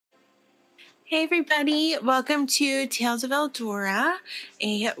Hey everybody, welcome to Tales of Eldura,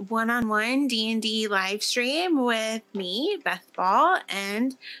 a one-on-one D&D live stream with me, Beth Ball,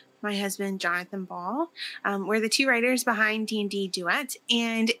 and my husband, Jonathan Ball. We're the two writers behind D&D Duet,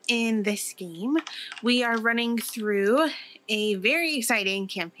 and in this game, we are running through a very exciting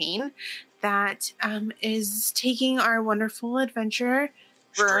campaign that is taking our wonderful adventurer,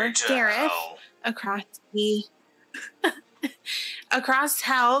 Gareth, across the... across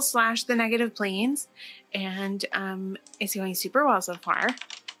hell / the negative planes, and it's going super well so far.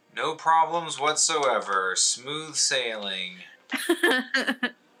 No problems whatsoever. Smooth sailing.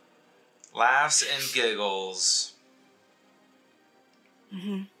 Laughs and giggles.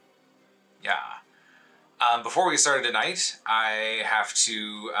 Mm-hmm. Yeah. Before we started tonight, I have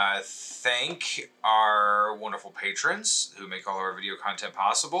to thank our wonderful patrons who make all of our video content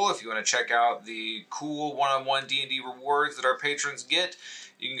possible. If you want to check out the cool one-on-one D&D rewards that our patrons get,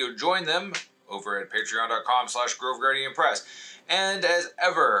 you can go join them over at patreon.com/GroveGuardianPress. And as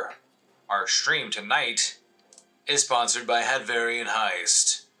ever, our stream tonight is sponsored by Hadvarian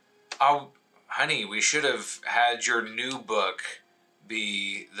Heist. Oh, honey, we should have had your new book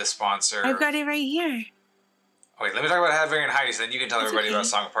be the sponsor. I've got it right here. Wait, let me talk about Hadvarian Heist, then you can tell everybody about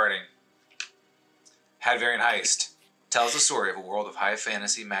Song of Parting. Hadvarian Heist tells the story of a world of high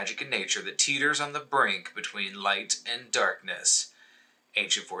fantasy, magic, and nature that teeters on the brink between light and darkness.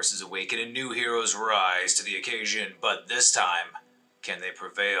 Ancient forces awaken and new heroes rise to the occasion, but this time, can they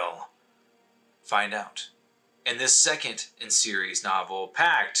prevail? Find out in this second in-series novel,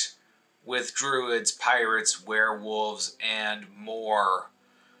 packed with druids, pirates, werewolves, and more.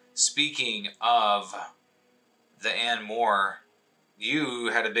 Speaking of the and more, you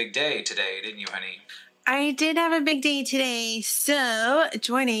had a big day today, didn't you, honey? I did have a big day today. So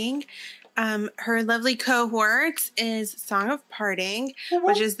joining her lovely cohort is Song of Parting,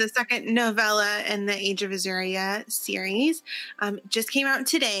 which is the second novella in the Age of Azuria series. Just came out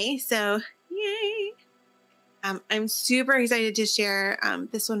today, so yay! I'm super excited to share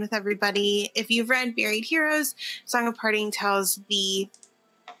this one with everybody. If you've read Buried Heroes, Song of Parting tells the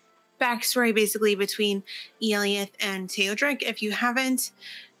backstory basically between Eliath and Teodric. If you haven't,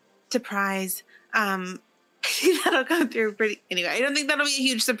 surprise. That'll come through pretty... Anyway, I don't think that'll be a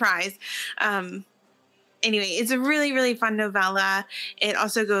huge surprise. Anyway, it's a really, really fun novella. It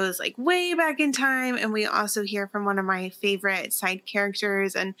also goes like way back in time, and we also hear from one of my favorite side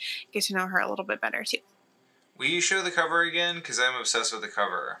characters and get to know her a little bit better too. Will you show the cover again? Because I'm obsessed with the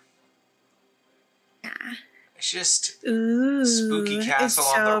cover. Yeah. It's just Ooh, spooky castle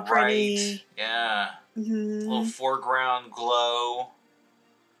so on the pretty. right. Yeah. Mm-hmm. Little foreground glow.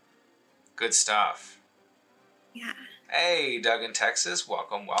 Good stuff. Yeah. Hey, Doug in Texas.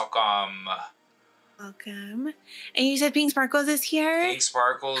 Welcome, welcome. Welcome. And you said Pink Sparkles is here? Pink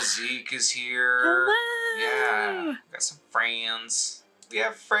Sparkles, Zeke is here. Hello. Yeah. Got some friends. We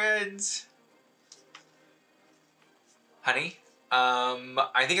have friends. Honey?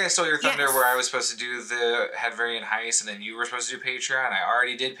 I think I stole your thunder where I was supposed to do the Hadvarian Heist and then you were supposed to do Patreon. I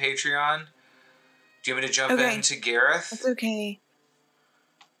already did Patreon. Do you want me to jump into Gareth? That's okay.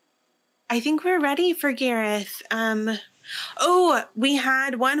 I think we're ready for Gareth. Oh, we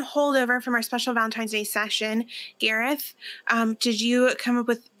had one holdover from our special Valentine's Day session. Gareth, did you come up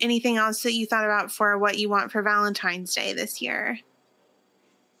with anything else that you thought about for what you want for Valentine's Day this year?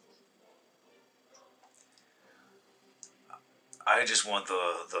 I just want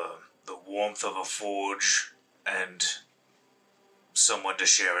the warmth of a forge and someone to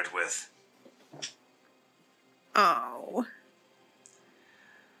share it with. Oh.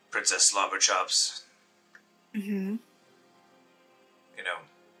 Princess Slobberchops. Mm-hmm. You know.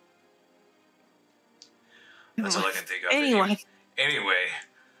 That's all I can think of. Anyway,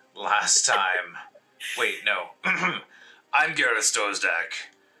 last time. Wait, no. I'm Gareth Storsdak.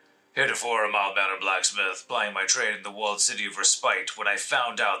 Heretofore a mild-mannered blacksmith, plying my trade in the walled city of Respite, when I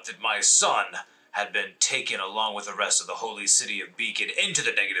found out that my son had been taken along with the rest of the holy city of Beacon into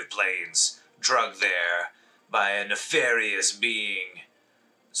the negative planes, drugged there by a nefarious being,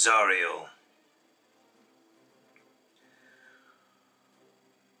 Zariel.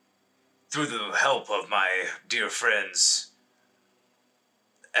 Through the help of my dear friends,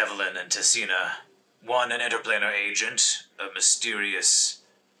 Evelyn and Tessina, one an interplanar agent, a mysterious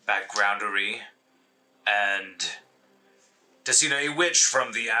backgroundery, and Tessina, a witch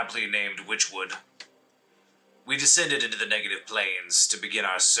from the aptly named Witchwood. We descended into the negative planes to begin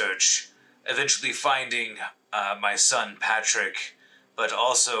our search, eventually finding my son Patrick, but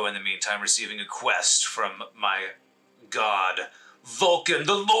also in the meantime receiving a quest from my god, Vulcan,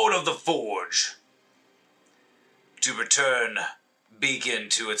 the Lord of the Forge, to return beacon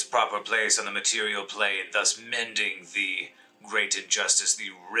to its proper place on the material plane, thus mending the great injustice,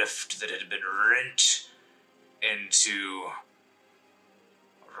 the rift that had been rent into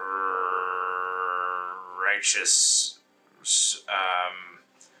righteous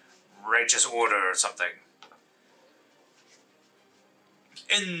order or something.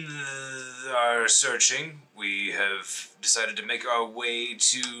 In our searching, we have decided to make our way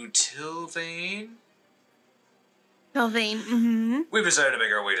to Tilvane. Tilvane, mm-hmm. We've decided to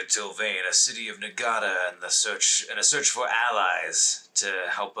make our way to Tilvane, a city of Nagata, in a search for allies to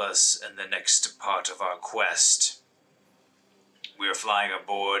help us in the next part of our quest. We are flying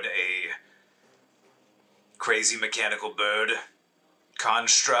aboard a crazy mechanical bird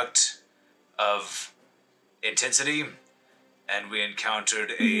construct of intensity, and we encountered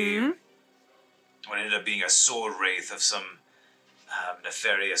what ended up being a sword wraith of some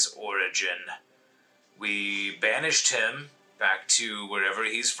nefarious origin. We banished him back to wherever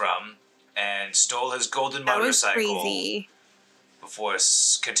he's from and stole his golden motorcycle before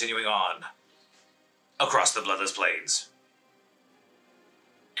continuing on across the Bloodless Plains.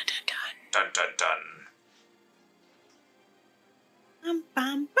 Dun, dun, dun. Dun, dun, dun. Bum,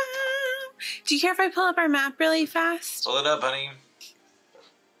 bum. Do you care if I pull up our map really fast? Pull it up, honey.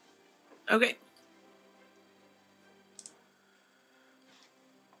 Okay.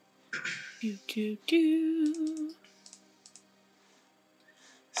 Do.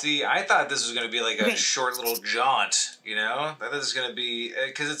 See, I thought this was going to be like a short little jaunt, you know? I thought this was going to be...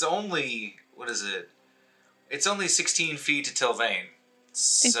 Because it's only... What is it? It's only 16 feet to Tilvane.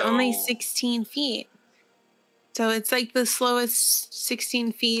 It's only 16 feet. So it's like the slowest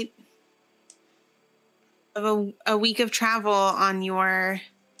 16 feet of a week of travel on your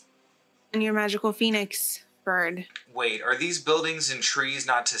magical phoenix bird. Wait, are these buildings and trees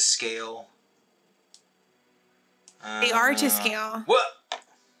not to scale? They are to scale. What?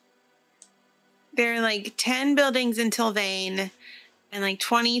 There are like 10 buildings in Tilvane and like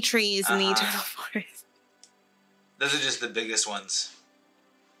 20 trees in the Eternal Forest. Those are just the biggest ones.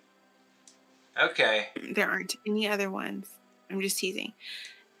 Okay. There aren't any other ones. I'm just teasing.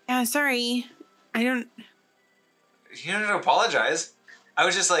 Yeah, sorry. I don't... You don't have to apologize. I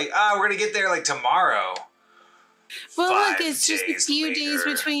was just like, we're going to get there like tomorrow. Well, look, it's just a few days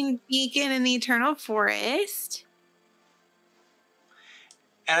between Beacon and the Eternal Forest.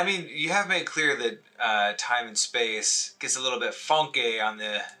 And I mean, you have made clear that time and space gets a little bit funky on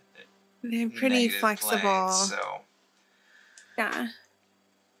the... They're pretty flexible. Plane, so... Yeah.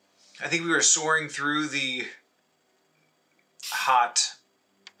 I think we were soaring through the hot,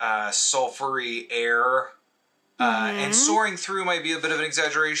 sulfury air. And soaring through might be a bit of an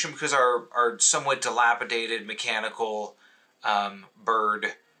exaggeration because our somewhat dilapidated mechanical bird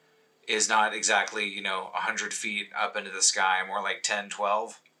is not exactly, 100 feet up into the sky, more like 10,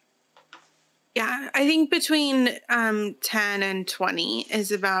 12. Yeah, I think between 10 and 20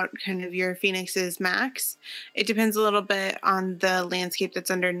 is about kind of your Phoenix's max. It depends a little bit on the landscape that's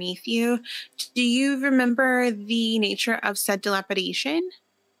underneath you. Do you remember the nature of said dilapidation?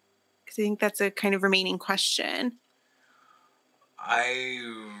 Because I think that's a kind of remaining question. I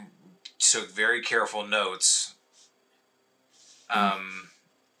took very careful notes.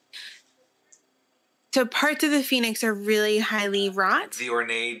 So parts of the Phoenix are really highly wrought. The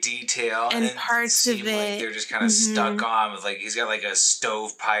ornate detail. And parts of it... like they're just kind of stuck on with he's got like a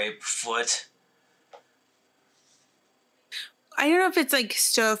stovepipe foot. I don't know if it's like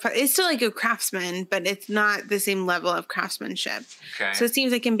stovepipe. It's still like a craftsman, but it's not the same level of craftsmanship. Okay. So it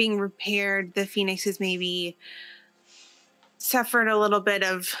seems like in being repaired, the Phoenix has maybe suffered a little bit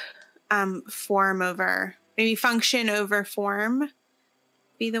of function over form.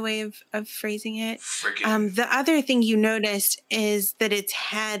 Be the way of phrasing it. The other thing you noticed is that its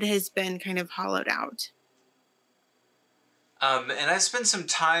head has been kind of hollowed out. And I spent some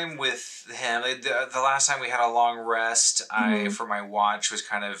time with him. The last time we had a long rest, I, for my watch, was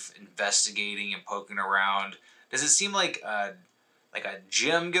kind of investigating and poking around. Does it seem like a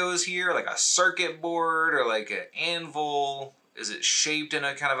gym goes here, like a circuit board or like an anvil? Is it shaped in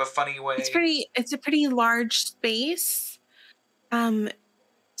a kind of a funny way? It's a pretty large space.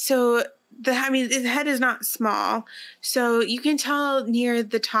 So the head is not small. So you can tell near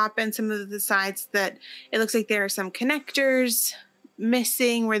the top and some of the sides that it looks like there are some connectors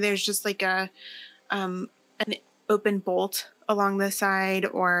missing where there's just like an open bolt along the side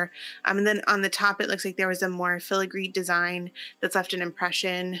and then on the top, it looks like there was a more filigreed design that's left an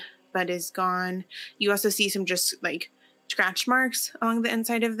impression, but is gone. You also see some just like scratch marks along the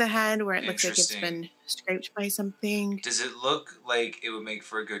inside of the head where it looks like it's been scraped by something. Does it look like it would make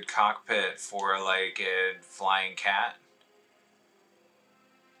for a good cockpit for like a flying cat?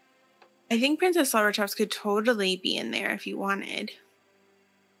 I think Princess Slobberchops could totally be in there if you wanted.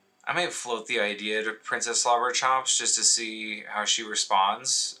 I might float the idea to Princess Slobberchops just to see how she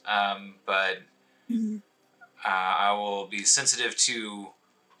responds, but Mm-hmm. I will be sensitive to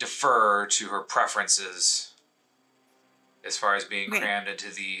defer to her preferences as far as being Okay. crammed into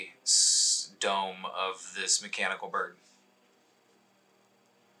the dome of this mechanical bird.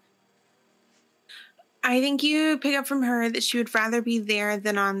 I think you pick up from her that she would rather be there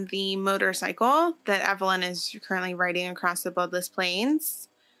than on the motorcycle that Evelyn is currently riding across the Bloodless Plains.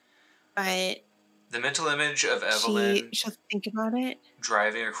 But the mental image of Evelyn she'll think about it.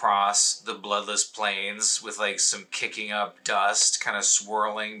 Driving across the Bloodless Plains with like some kicking up dust kind of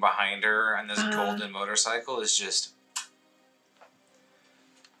swirling behind her on this golden motorcycle is just...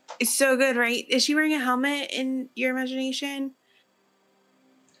 It's so good, right? Is she wearing a helmet in your imagination?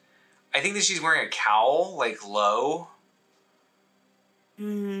 I think that she's wearing a cowl, like low.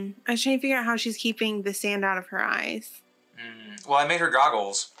 I was trying to figure out how she's keeping the sand out of her eyes. Well, I made her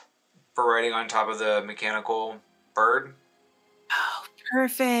goggles for riding on top of the mechanical bird. Oh,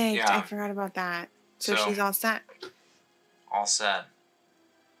 perfect. Yeah. I forgot about that. So she's all set. All set.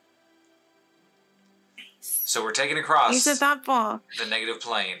 Nice. So we're taking across... You're so thoughtful. ...the negative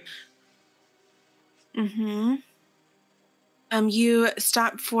plane. Mm-hmm. You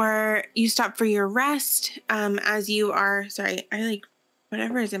stop for your rest. As you are... Sorry, I like...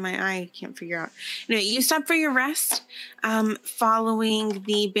 Whatever is in my eye, I can't figure out. Anyway, you stop for your rest, following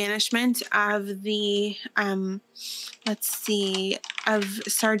the banishment of the, of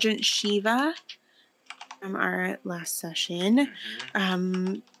Sergeant Shiva from our last session.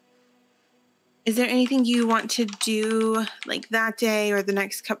 Is there anything you want to do like that day or the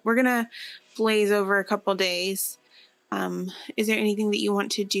next couple? We're going to blaze over a couple days. Is there anything that you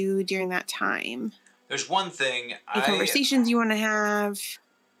want to do during that time? There's one thing Any conversations you want to have?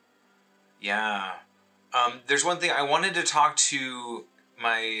 Yeah. There's one thing. I wanted to talk to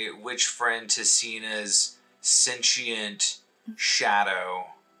my witch friend Tessina's sentient shadow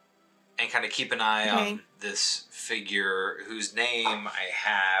and kind of keep an eye on this figure whose name I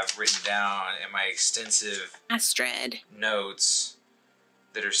have written down in my extensive Astrid notes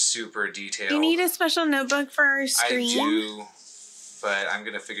that are super detailed. You need a special notebook for our stream? I do. But I'm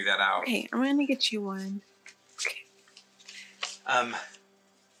going to figure that out. Okay, I'm going to get you one. Okay.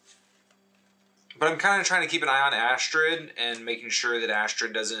 But I'm kind of trying to keep an eye on Astrid and making sure that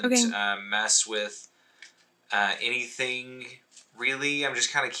Astrid doesn't mess with anything, really. I'm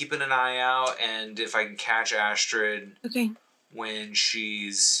just kind of keeping an eye out, and if I can catch Astrid when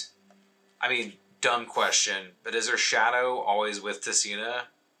she's... I mean, dumb question, but is her shadow always with Tessina?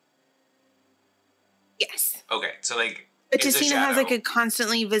 Yes. Okay, so like... But Tessina has like a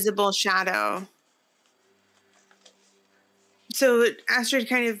constantly visible shadow. So Astrid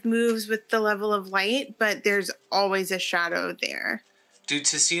kind of moves with the level of light, but there's always a shadow there. Do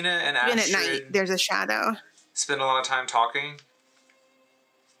Tessina and Astrid... Even at night, there's a shadow. Spend a lot of time talking?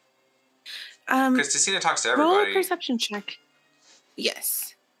 Because Tessina talks to everybody. Roll a perception check.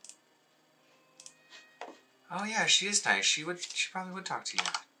 Yes. Oh yeah, she is nice. She probably would talk to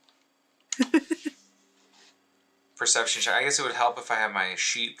you. Perception check. I guess it would help if I have my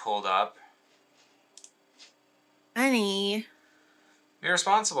sheet pulled up. Honey. Be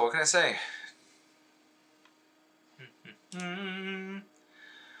responsible. What can I say?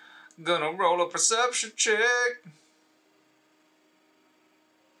 Gonna roll a perception check.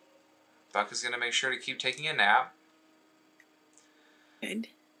 Buck is gonna make sure to keep taking a nap. Good.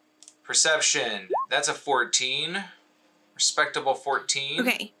 Perception. That's a 14. Respectable 14.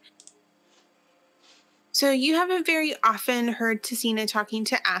 Okay. So you haven't very often heard Tessina talking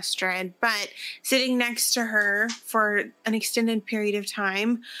to Astrid, but sitting next to her for an extended period of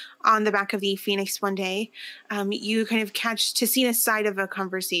time on the back of the Phoenix one day, you kind of catch Tessina's side of a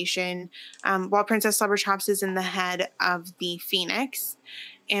conversation while Princess Slobberchops is in the head of the Phoenix.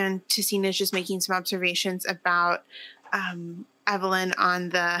 And Tessina is just making some observations about Evelyn on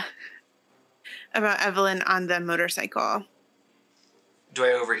the motorcycle. Do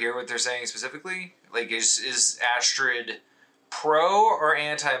I overhear what they're saying specifically? Like, is Astrid pro or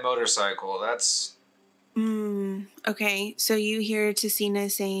anti-motorcycle? That's... Okay, so you hear Tessina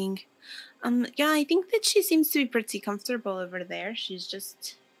saying, yeah, I think that she seems to be pretty comfortable over there. She's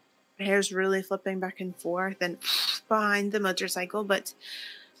just... Her hair's really flipping back and forth and behind the motorcycle, but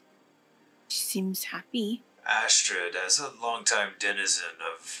she seems happy. Astrid, as a longtime denizen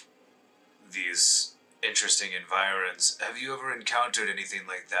of these interesting environs, have you ever encountered anything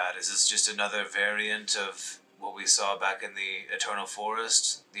like that? Is this just another variant of what we saw back in the Eternal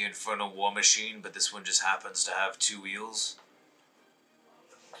Forest, the Infernal War Machine, but this one just happens to have two wheels?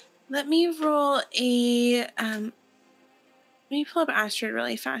 Let me roll a let me pull up Astrid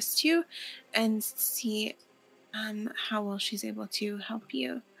really fast too and see how well she's able to help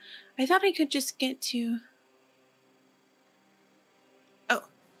you. I thought I could just get to... Oh,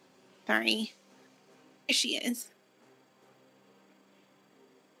 sorry. There she is.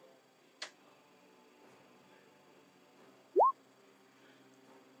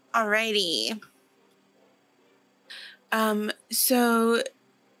 Alrighty. So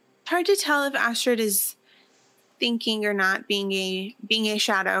hard to tell if Astrid is thinking or not, being a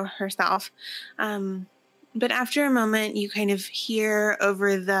shadow herself. But after a moment, you kind of hear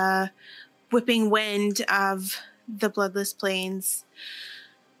over the whipping wind of the Bloodless Plains.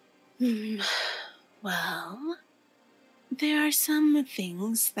 Well, there are some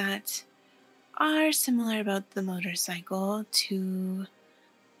things that are similar about the motorcycle to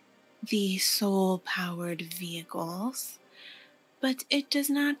the soul-powered vehicles, but it does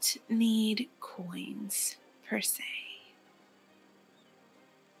not need coins per se.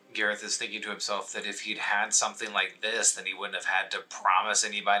 Gareth is thinking to himself that if he'd had something like this, then he wouldn't have had to promise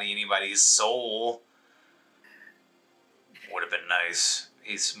anybody anybody's soul. Would have been nice.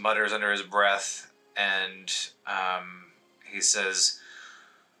 He mutters under his breath, and he says,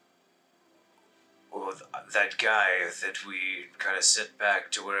 well, that guy that we kind of sent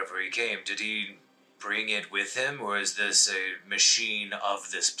back to wherever he came, did he bring it with him, or is this a machine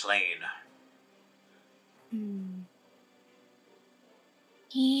of this plane?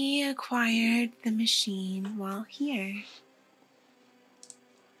 He acquired the machine while here.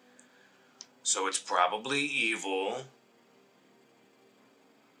 So it's probably evil.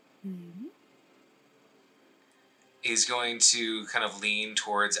 He's going to kind of lean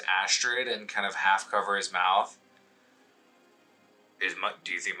towards Astrid and kind of half cover his mouth.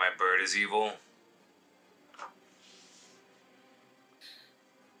 Do you think my bird is evil?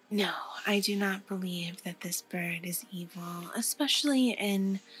 No, I do not believe that this bird is evil, especially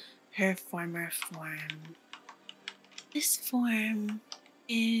in her former form. This form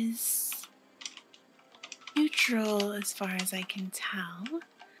is neutral as far as I can tell,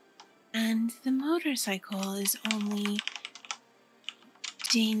 and the motorcycle is only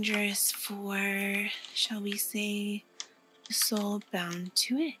dangerous for, shall we say, the soul bound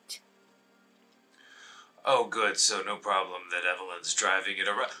to it. Oh, good, so no problem that Evelyn's driving it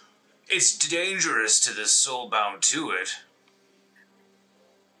around. It's dangerous to the soul bound to it.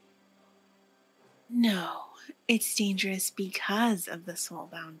 No, it's dangerous because of the soul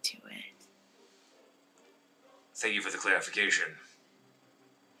bound to it. Thank you for the clarification.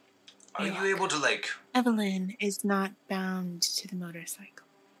 Are you able to, Evelyn is not bound to the motorcycle.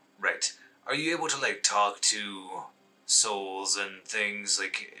 Right. Are you able to, talk to souls and things,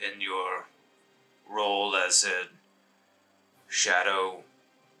 in your role as a shadow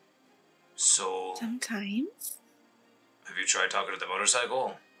soul? Sometimes. Have you tried talking to the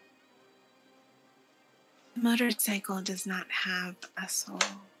motorcycle? The motorcycle does not have a soul.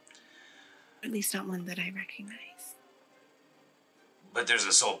 At least not one that I recognize. But there's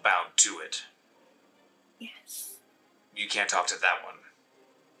a soul bound to it. Yes. You can't talk to that one.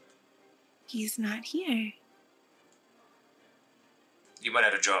 He's not here. You might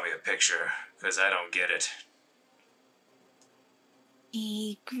have to draw me a picture, because I don't get it.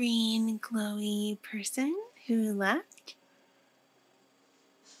 A green, glowy person who left?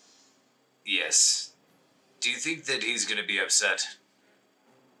 Yes. Do you think that he's going to be upset?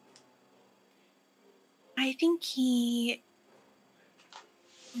 I think he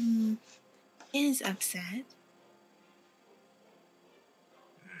is upset.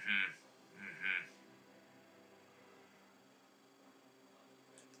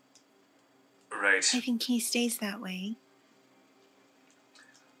 Right. I think he stays that way.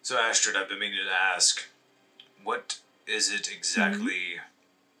 So, Astrid, I've been meaning to ask, what is it exactly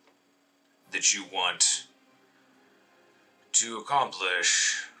that you want to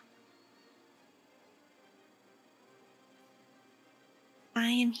accomplish? I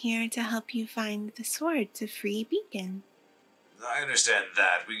am here to help you find the sword to free Beacon. I understand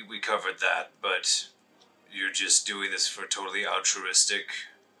that. We covered that, but you're just doing this for totally altruistic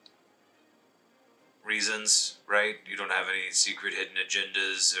reasons, right? You don't have any secret hidden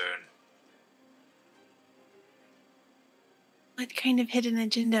agendas or... What kind of hidden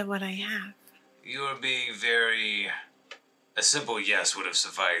agenda would I have? You're being very... A simple yes would have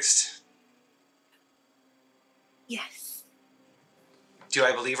sufficed. Yes. Do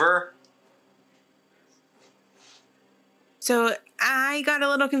I believe her? So I got a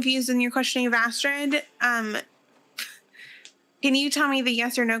little confused in your questioning of Astrid. Can you tell me the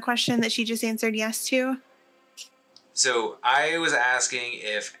yes or no question that she just answered yes to? So I was asking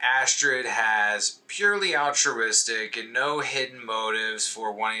if Astrid has purely altruistic and no hidden motives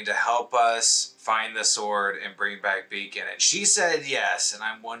for wanting to help us find the sword and bring back Beacon. And she said yes, and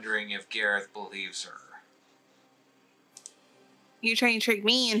I'm wondering if Gareth believes her. You're trying to trick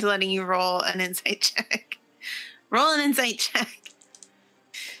me into letting you roll an insight check. Roll an insight check.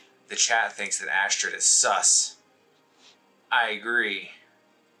 The chat thinks that Astrid is sus. I agree.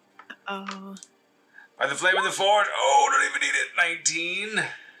 Oh. By the flame of the forge. Oh, don't even need it. 19.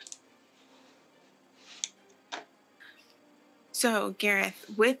 So, Gareth,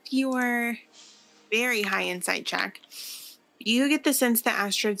 with your very high insight check, you get the sense that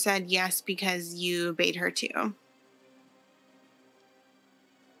Astrid said yes because you bade her to.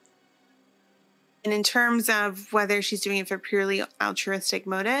 And in terms of whether she's doing it for purely altruistic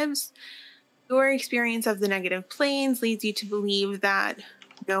motives, your experience of the negative planes leads you to believe that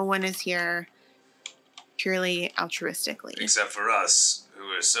no one is here purely altruistically. Except for us, who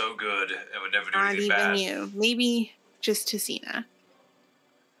are so good and would never do anything bad. Not even you. Maybe just Tessina.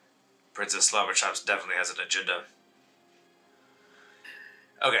 Princess Slobberchops definitely has an agenda.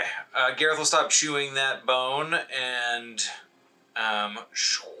 Okay, Gareth will stop chewing that bone, and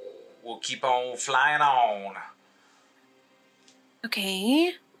we'll keep on flying on.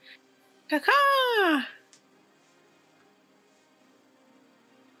 Okay. Caca!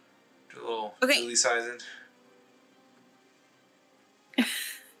 Do a little Okay. Julie sizing.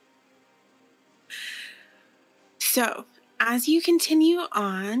 So, as you continue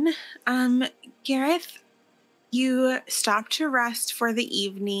on, Gareth, you stop to rest for the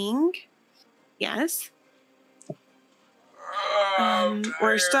evening. Yes.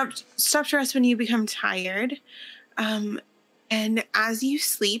 Or stop to rest when you become tired. And as you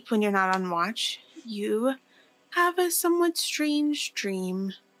sleep, when you're not on watch, you have a somewhat strange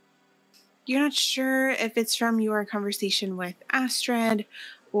dream. You're not sure if it's from your conversation with Astrid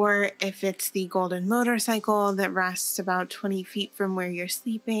or if it's the golden motorcycle that rests about 20 feet from where you're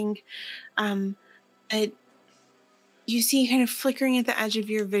sleeping. But you see kind of flickering at the edge of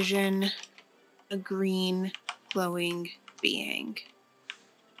your vision a green glowing being.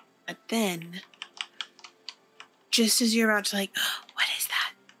 But then, just as you're about to what is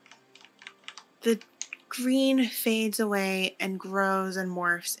that? The green fades away and grows and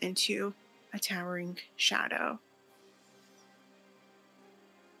morphs into a towering shadow.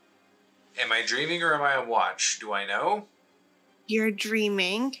 Am I dreaming or am I on watch? Do I know? You're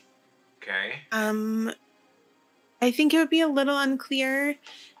dreaming. Okay. I think it would be a little unclear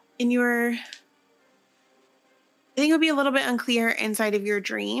it would be a little bit unclear inside of your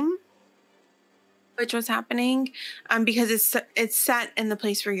dream which was happening, because it's set in the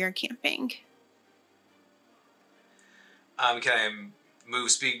place where you're camping. Can I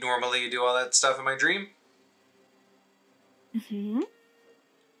move, speak normally, do all that stuff in my dream? Mm-hmm.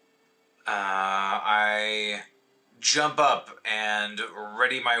 I jump up and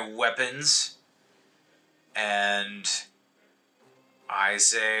ready my weapons, and I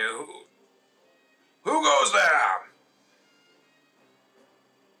say, "Who goes there?"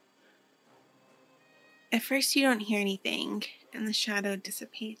 At first you don't hear anything, and the shadow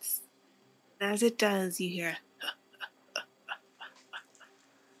dissipates. And as it does, you hear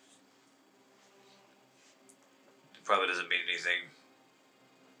Probably doesn't mean anything.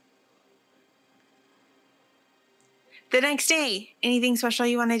 The next day, anything special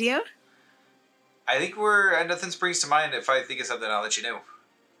you want to do? I think nothing springs to mind. If I think of something, I'll let you know.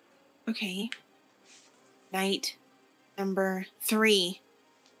 Okay. Night number 3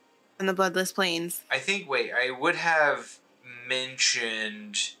 on the Bloodless Plains. I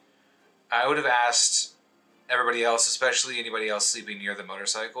would have asked everybody else, especially anybody else sleeping near the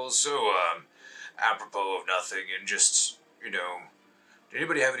motorcycles. So, apropos of nothing, and just, did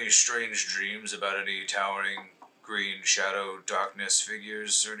anybody have any strange dreams about any towering green shadow darkness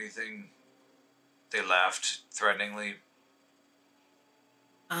figures or anything? They laughed threateningly.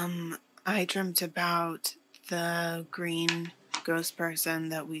 I dreamt about the green ghost person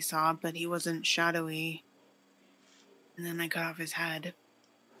that we saw, but he wasn't shadowy. And then I cut off his head.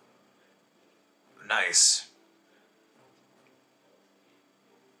 Nice.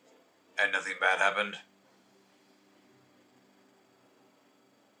 And nothing bad happened?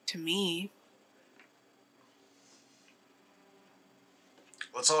 To me.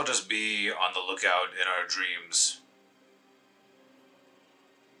 Let's all just be on the lookout in our dreams.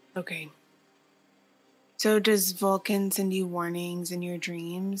 Okay. So does Vulcan send you warnings in your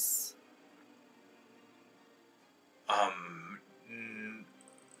dreams?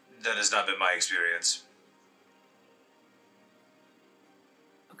 That has not been my experience.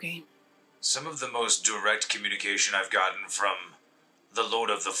 Okay. some of the most direct communication I've gotten from the Lord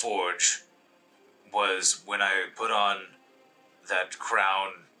of the Forge was when I put on that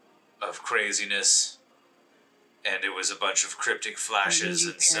crown of craziness, and it was a bunch of cryptic flashes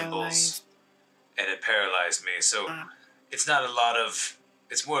and symbols, and it paralyzed me. So it's not a lot of,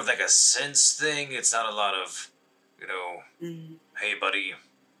 it's more of like a sense thing. It's not a lot of, hey buddy,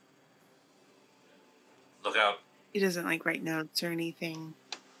 look out. He doesn't like write notes or anything.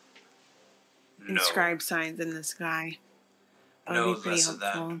 No. Inscribe signs in the sky. That would be pretty helpful.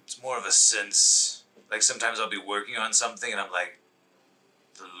 Of that. It's more of a sense. Like sometimes I'll be working on something and I'm like,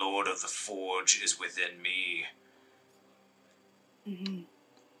 the Lord of the Forge is within me. Mm-hmm.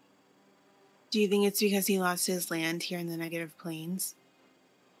 Do you think it's because he lost his land here in the Negative Plains?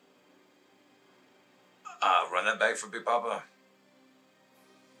 Run that back for Big Papa.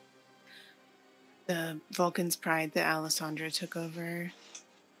 The Vulcan's pride that Alessandra took over.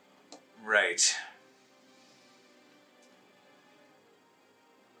 Right.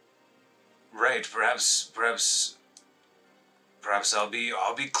 Right. Perhaps I'll be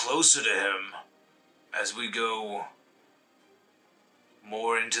closer to him as we go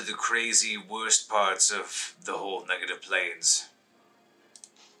more into the crazy worst parts of the whole Negative Plains.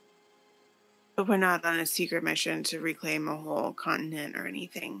 But we're not on a secret mission to reclaim a whole continent or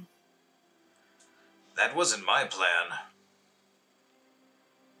anything. That wasn't my plan.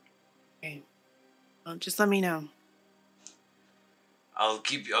 Okay. Well, just let me know. I'll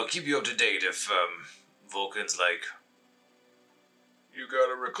keep you up to date if Vulcan's like, you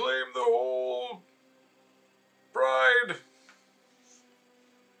gotta reclaim the whole pride.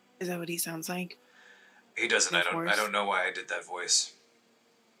 Is that what he sounds like? He doesn't. I don't know why I did that voice.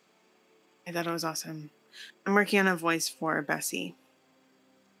 I thought it was awesome. I'm working on a voice for Bessie.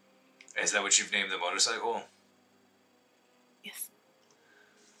 Is that what you've named the motorcycle? Yes.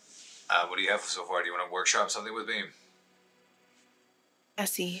 What do you have so far? Do you want to workshop something with me?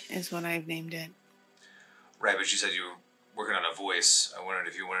 Bessie is what I've named it. Right, but you said you were working on a voice. I wondered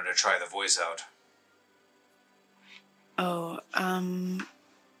if you wanted to try the voice out. Oh, I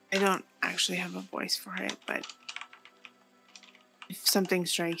don't actually have a voice for it, but if something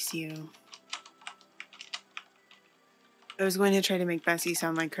strikes you... I was going to try to make Bessie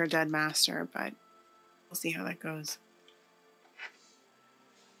sound like her dead master, but we'll see how that goes.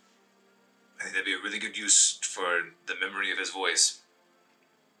 I think that'd be a really good use for the memory of his voice.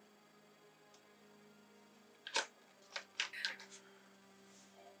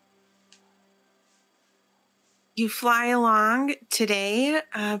 You fly along today.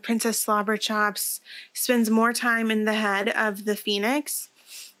 Princess Slobberchops spends more time in the head of the Phoenix.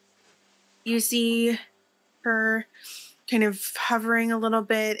 You see her kind of hovering a little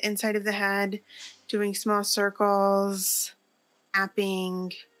bit inside of the head, doing small circles,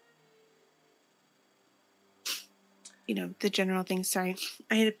 tapping. You know, the general thing. Sorry,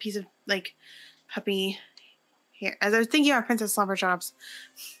 I had a piece of, like, puppy hair. As I was thinking about Princess Slobberchops,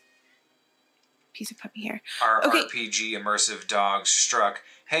 piece of puppy hair. Our RPG immersive dog struck.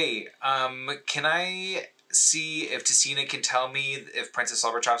 Hey, can I see if Tessina can tell me if Princess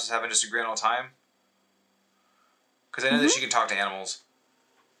Slobberchops is having just a grand old time? Because I know that she can talk to animals.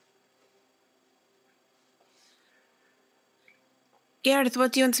 Gareth,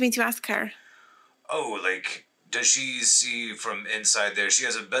 what do you want me to ask her? Oh, like, does she see from inside there? She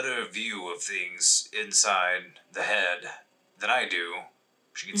has a better view of things inside the head than I do.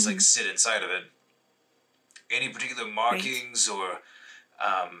 She can just, like, sit inside of it. Any particular markings or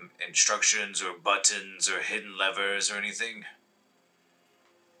instructions or buttons or hidden levers or anything?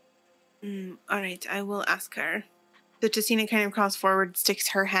 All right, I will ask her. So Tessina kind of crawls forward, sticks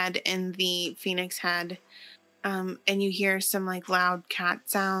her head in the Phoenix head, and you hear some, like, loud cat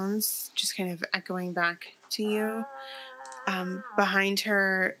sounds just kind of echoing back to you. Behind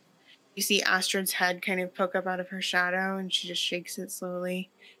her, you see Astrid's head kind of poke up out of her shadow, and she just shakes it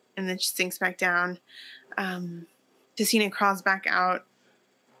slowly, and then she sinks back down. Tessina crawls back out.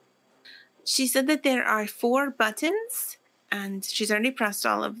 She said that there are 4 buttons, and she's already pressed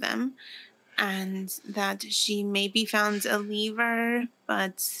all of them, and that she maybe found a lever,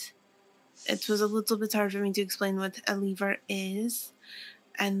 but it was a little bit hard for me to explain what a lever is.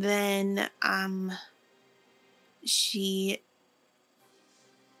 And then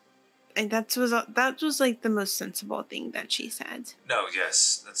that was like the most sensible thing that she said. No,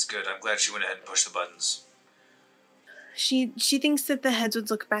 yes, that's good. I'm glad she went ahead and pushed the buttons. She thinks that the heads would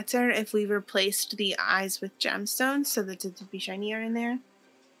look better if we replaced the eyes with gemstones so that it would be shinier in there.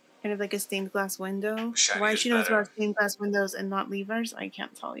 Kind of like a stained glass window. Why she knows about stained glass windows and not levers, I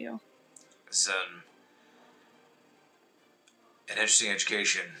can't tell you. It's an interesting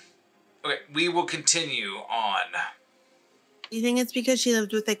education. Okay, we will continue on. Do you think it's because she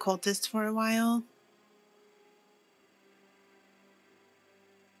lived with a cultist for a while?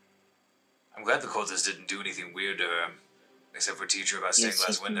 I'm glad the cultists didn't do anything weird to her, except for teach her about stained Yes, she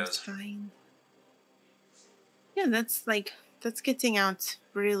glass windows. seems fine. Yeah, that's getting out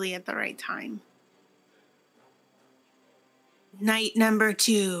really at the right time. Night number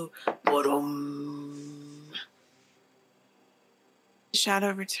 2. Ba-dum. The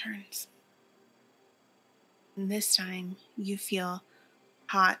shadow returns. And this time you feel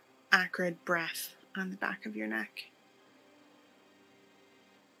hot, acrid breath on the back of your neck.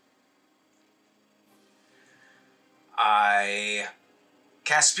 I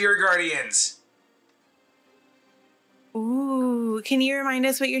cast Spirit Guardians. Ooh, can you remind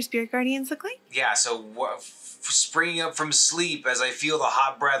us what your spirit guardians look like? Yeah, so springing up from sleep as I feel the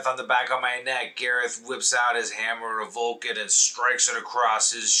hot breath on the back of my neck, Gareth whips out his hammer of Vulcan and strikes it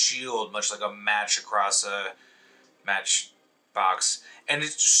across his shield, much like a match across a matchbox. And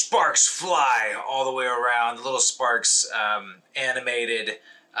sparks fly all the way around. The little sparks, animated,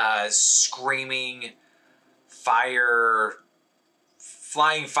 screaming flying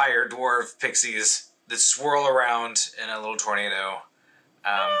fire dwarf pixies that swirl around in a little tornado,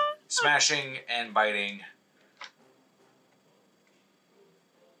 smashing and biting.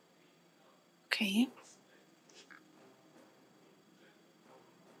 Okay.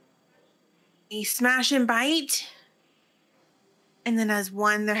 They smash and bite. And then as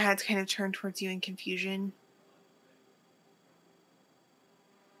one, their heads kind of turn towards you in confusion.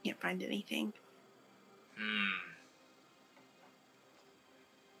 Can't find anything.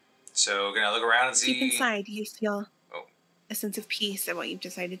 So, gonna look around and see. Deep inside, you feel a sense of peace at what you've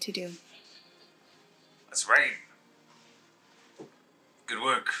decided to do. That's right. Good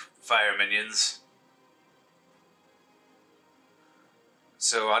work, fire minions.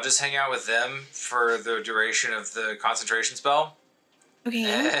 So I'll just hang out with them for the duration of the concentration spell. Okay.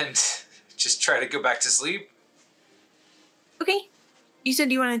 And just try to go back to sleep. Okay. You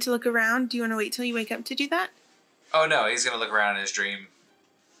said you wanted to look around. Do you want to wait till you wake up to do that? Oh no, he's gonna look around in his dream.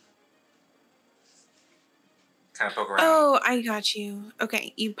 Kind of poke around. Oh, I got you.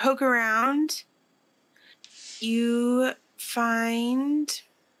 Okay, you poke around. You find...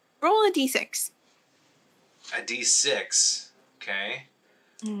 Roll a d6. A d6. Okay.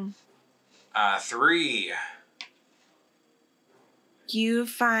 3. You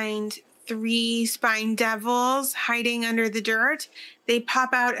find 3 spine devils hiding under the dirt. They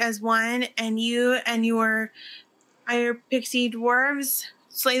pop out as one, and you and your fire pixie dwarves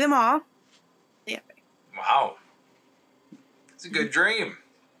slay them all. Yeah. Wow. It's a good dream.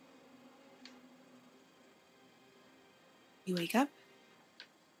 You wake up.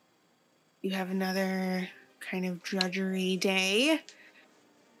 You have another kind of drudgery day.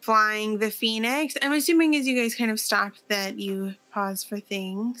 Flying the Phoenix. I'm assuming as you guys kind of stopped that you paused for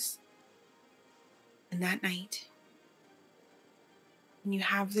things. And that night, when you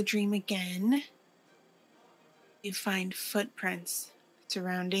have the dream again, you find footprints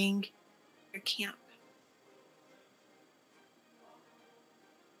surrounding your camp.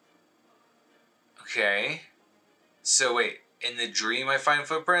 Okay. So wait, in the dream I find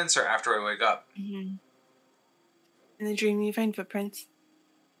footprints or after I wake up? Mm-hmm. In the dream you find footprints.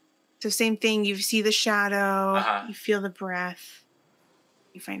 So same thing, you see the shadow, you feel the breath,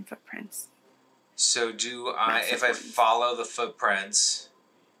 you find footprints. So if I follow the footprints,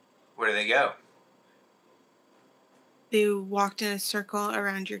 where do they go? They walked in a circle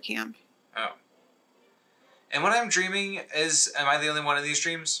around your camp. Oh. And when I'm dreaming, am I the only one in these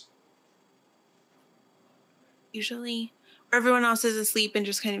dreams? Usually. Or everyone else is asleep and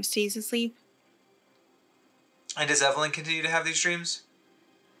just kind of stays asleep. And does Evelyn continue to have these dreams?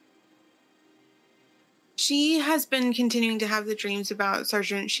 She has been continuing to have the dreams about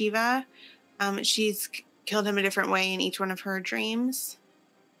Sergeant Shiva. She's killed him a different way in each one of her dreams.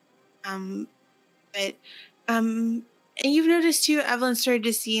 And you've noticed too, Evelyn started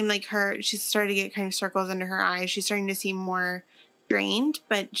to seem like she started to get kind of circles under her eyes. She's starting to seem more drained,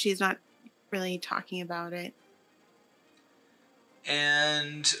 but she's not really talking about it.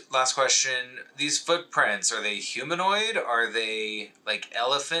 And last question, these footprints, are they humanoid? Are they like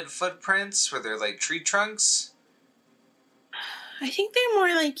elephant footprints where they're like tree trunks? I think they're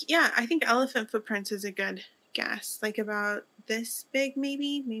more like, I think elephant footprints is a good guess. Like about this big,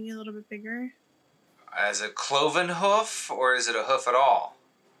 maybe a little bit bigger. As a cloven hoof, or is it a hoof at all?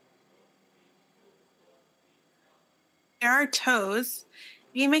 There are toes.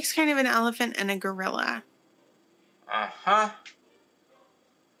 He makes kind of an elephant and a gorilla. Uh-huh.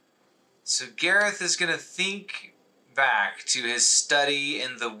 So Gareth is going to think back to his study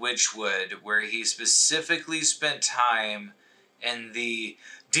in the Witchwood, where he specifically spent time in the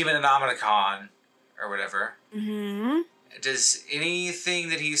Demonomicon, or whatever. Mm-hmm. Does anything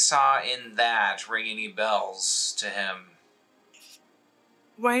that he saw in that ring any bells to him?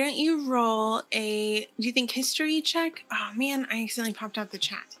 Why don't you roll a, do you think history check? Oh man, I accidentally popped out the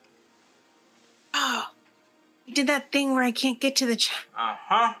chat. Oh, I did that thing where I can't get to the chat.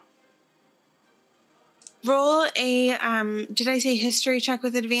 Uh-huh. Roll a, did I say history check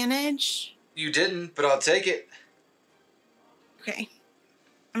with advantage? You didn't, but I'll take it. Okay.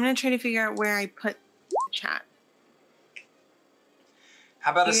 I'm going to try to figure out where I put the chat.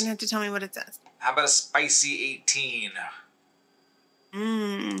 How about You're going to have to tell me what it says. How about a spicy 18?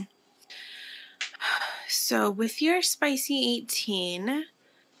 So with your spicy 18,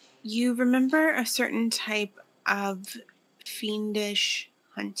 you remember a certain type of fiendish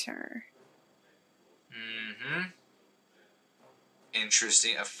hunter. Mm-hmm.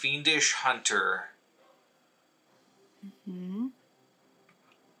 Interesting. A fiendish hunter. Mm-hmm.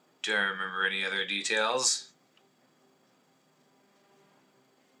 Do I remember any other details?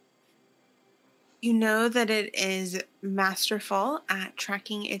 You know that it is masterful at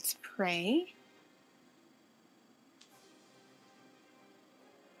tracking its prey.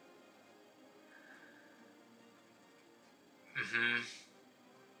 Mm-hmm.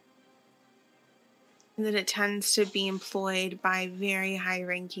 And that it tends to be employed by very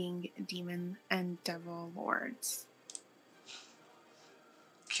high-ranking demon and devil lords.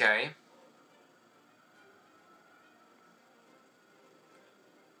 Okay.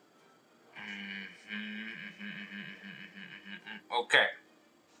 Okay.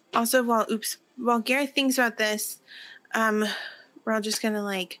 Also, while Gareth thinks about this, we're all just gonna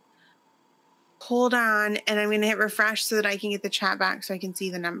like hold on, and I'm gonna hit refresh so that I can get the chat back so I can see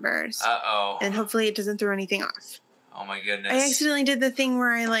the numbers. Uh-oh. And hopefully it doesn't throw anything off. Oh my goodness. I accidentally did the thing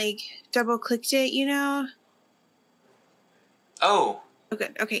where I like double clicked it, you know? Oh. Oh,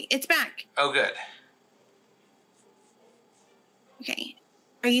 good. Okay, it's back. Oh, good. Okay.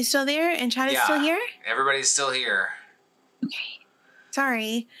 Are you still there? And chat is still here? Everybody's still here. Okay.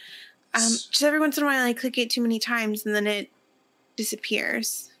 Sorry. Just every once in a while I click it too many times and then it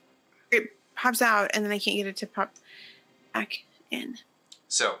disappears. It pops out and then I can't get it to pop back in.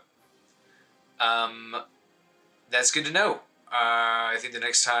 So, that's good to know. I think the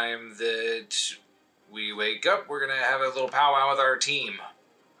next time that we wake up, we're going to have a little powwow with our team.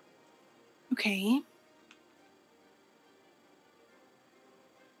 Okay.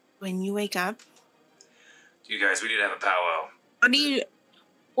 When you wake up. You guys, we need to have a powwow.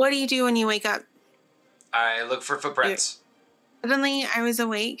 What do you do when you wake up? I look for footprints. Suddenly, I was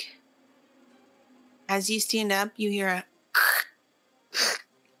awake. As you stand up, you hear a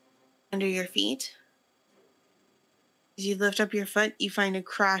under your feet. As you lift up your foot, you find a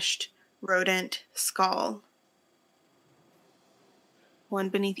crushed rodent skull. One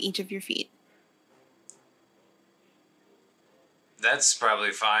beneath each of your feet. That's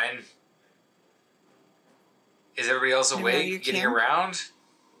probably fine. Is everybody else awake, getting around?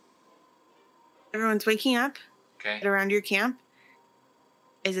 Everyone's waking up. Okay. And around your camp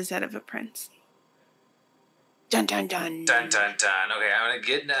is a set of footprints. Dun, dun, dun. Dun, dun, dun. Okay, I'm going to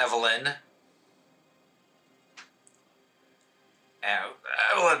get Evelyn.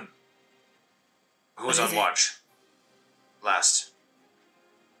 Evelyn! Who was on watch? Last.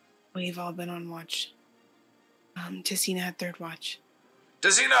 We've all been on watch. Tessina had third watch.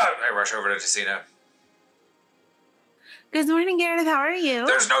 Tessina! I rush over to Tessina. Good morning, Gareth. How are you?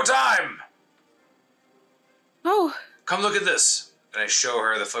 There's no time! Oh. Come look at this. And I show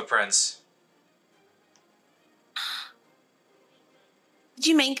her the footprints. Did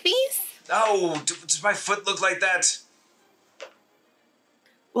you make these? Oh, does my foot look like that?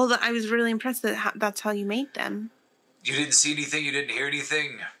 Well, I was really impressed that that's how you made them. You didn't see anything? You didn't hear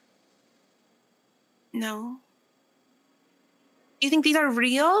anything? No. You think these are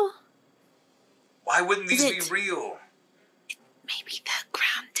real? Why wouldn't these be real? Maybe the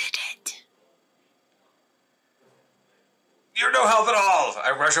ground did it. You're no help at all.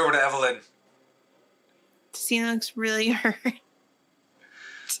 I rush over to Evelyn. Tessina looks really hurt.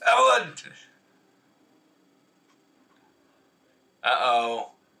 Evelyn!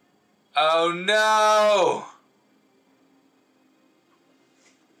 Uh-oh. Oh, no!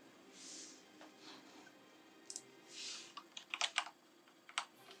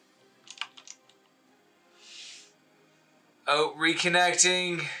 Oh,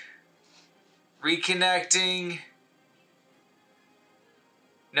 reconnecting. Reconnecting.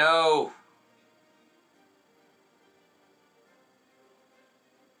 No.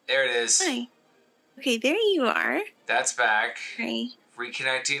 There it is. Hi. Okay, there you are. That's back. Okay.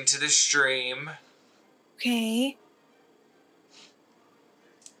 Reconnecting to the stream. Okay.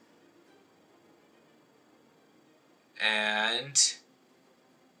 And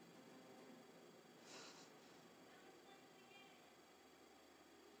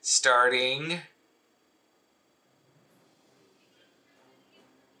starting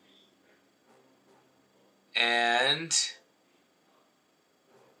and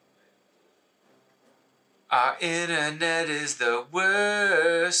our internet is the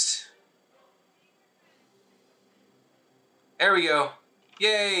worst. There we go.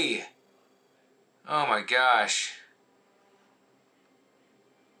 Yay! Oh my gosh.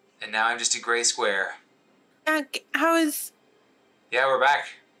 And now I'm just a gray square. How is... Yeah, we're back.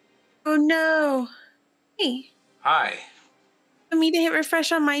 Oh no. Hey. Hi. Want me to hit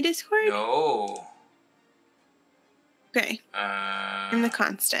refresh on my Discord? No. Okay. I'm the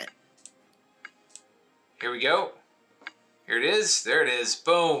constant. Here we go. Here it is. There it is.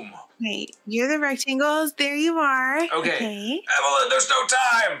 Boom. Wait, you're the rectangles. There you are. Okay. Evelyn, there's no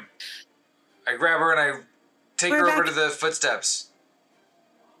time. I grab her and I take her over to the footsteps.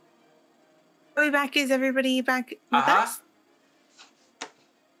 Are we back? Is everybody back with us?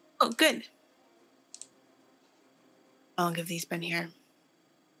 Oh, good. How long have these been here?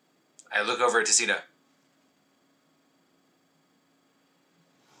 I look over at Tessina.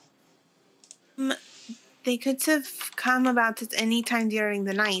 They could have come about this any time during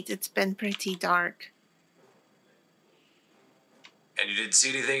the night. It's been pretty dark. And you didn't see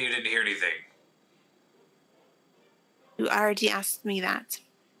anything? You didn't hear anything? You already asked me that.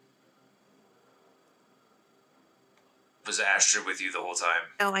 Was Astrid with you the whole time?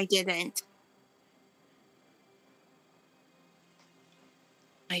 No, I didn't.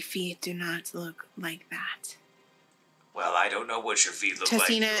 My feet do not look like that. Well, I don't know what your feet look like.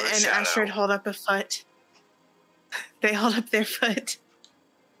 Tessina and Astrid hold up a foot. They hold up their foot.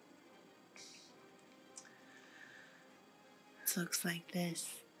 This looks like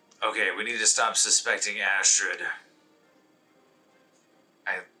this. Okay, we need to stop suspecting Astrid.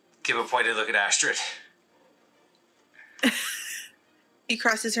 I give a pointed look at Astrid. He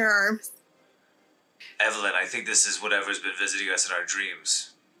crosses her arms. Evelyn, I think this is whatever's been visiting us in our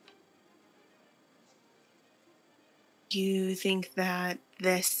dreams. Do you think that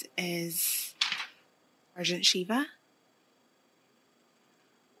this is Sergeant Shiva?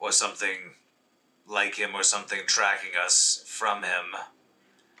 Or something like him, or something tracking us from him.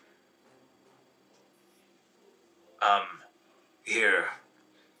 Here.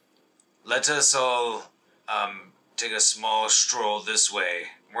 Let us all, take a small stroll this way.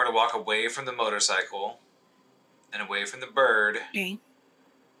 We're gonna walk away from the motorcycle and away from the bird. Okay.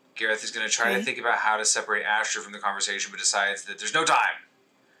 Gareth is gonna try to think about how to separate Astrid from the conversation, but decides that there's no time.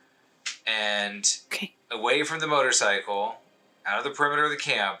 And away from the motorcycle, out of the perimeter of the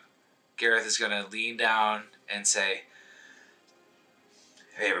camp, Gareth is gonna lean down and say,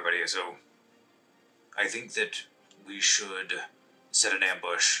 "Hey everybody, so I think that we should set an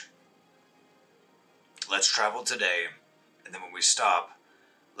ambush. Let's travel today, and then when we stop,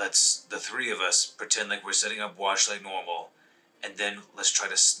 let's, the three of us, pretend like we're setting up watch like normal, and then let's try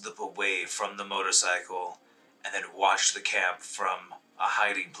to slip away from the motorcycle, and then watch the camp from a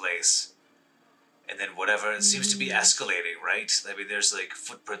hiding place. And then whatever, it seems to be escalating, right? I mean, there's like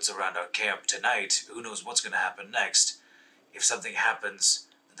footprints around our camp tonight. Who knows what's going to happen next? If something happens,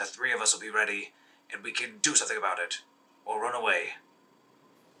 then the three of us will be ready, and we can do something about it, or run away."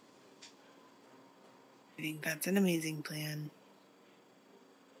 I think that's an amazing plan.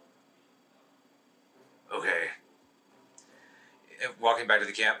 Okay. Walking back to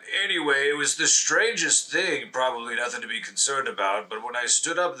the camp. "Anyway, it was the strangest thing, probably nothing to be concerned about, but when I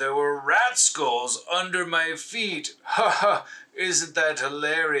stood up there were rat skulls under my feet. Ha ha, isn't that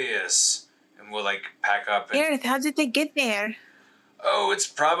hilarious?" And we'll like pack up and... Gareth, how did they get there? "Oh, it's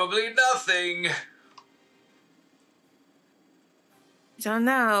probably nothing." Don't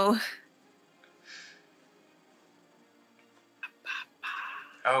know.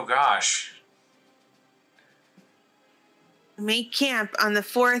 Oh gosh. Make camp on the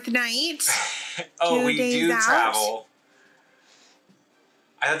fourth night. Oh, we do travel.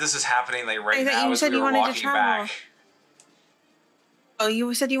 I thought this was happening like right now as we were walking back. Oh,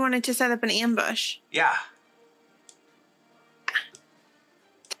 you said you wanted to set up an ambush. Yeah.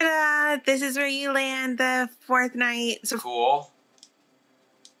 Ta-da! This is where you land the fourth night. So cool.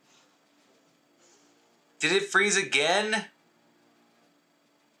 Did it freeze again?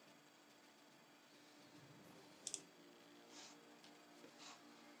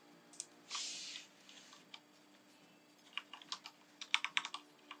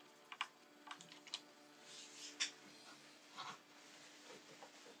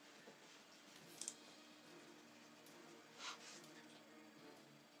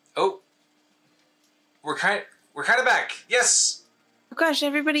 we're kind of back. Yes. Oh gosh,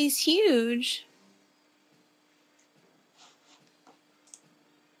 everybody's huge.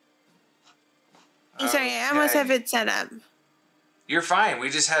 Sorry, I almost have it set up. You're fine. We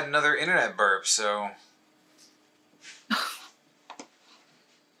just had another internet burp, so.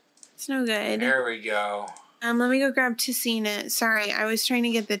 It's no good. There we go. Let me go grab Ticina. Sorry, I was trying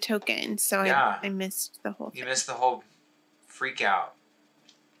to get the token, so yeah. I missed the whole thing. You missed the whole freak out.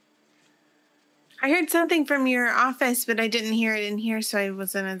 I heard something from your office, but I didn't hear it in here, so I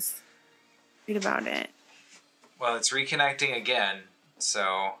wasn't as worried about it. Well, it's reconnecting again,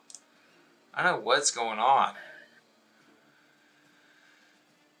 so I don't know what's going on.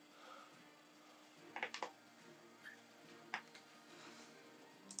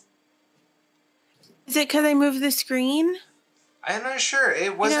 Is it because I moved the screen? I'm not sure.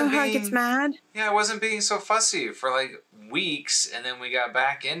 It wasn't how it gets mad? Yeah, it wasn't being so fussy for like weeks, and then we got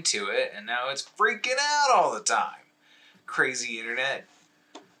back into it, and now it's freaking out all the time. Crazy internet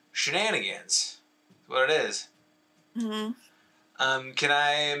shenanigans. That's what it is. Mm-hmm. Can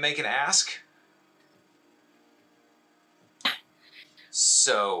I make an ask?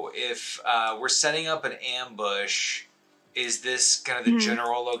 So, if we're setting up an ambush, is this kind of the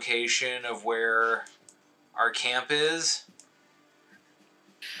general location of where our camp is?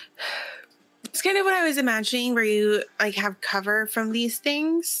 It's kind of what I was imagining, where you like have cover from these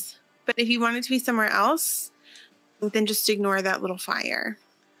things. But if you want it to be somewhere else, then just ignore that little fire.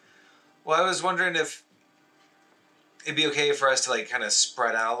 Well, I was wondering if it'd be okay for us to like kind of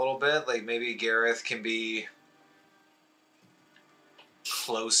spread out a little bit. Like maybe Gareth can be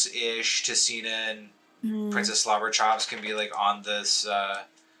close-ish to Cena, and Princess Slobberchops can be like on this,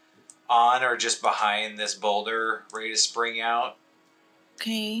 on or just behind this boulder, ready to spring out.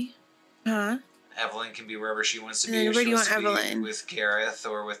 Okay. Evelyn can be wherever she wants to be. Where do you want Evelyn? With Gareth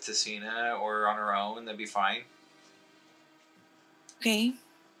or with Ticina or on her own, that'd be fine. Okay.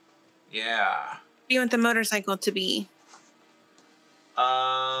 Yeah. Where do you want the motorcycle to be?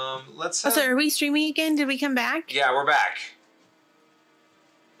 Let's have... Also, are we streaming again? Did we come back? Yeah, we're back.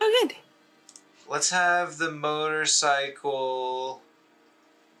 Oh, good. Let's have the motorcycle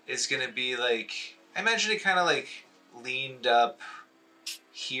is going to be like... I imagine it kind of like leaned up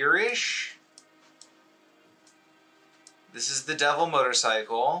here-ish. This is the Devil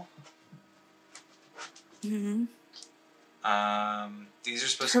motorcycle. Mm-hmm. These are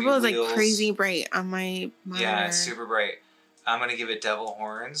supposed Purple to be is wheels. Like crazy bright on my monitor. Yeah, it's super bright. I'm going to give it devil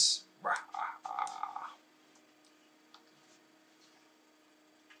horns.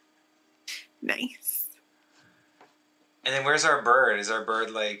 Nice. And then where's our bird? Is our bird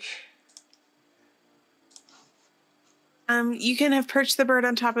like... You can have perched the bird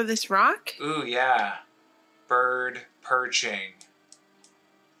on top of this rock. Ooh, yeah. Bird perching.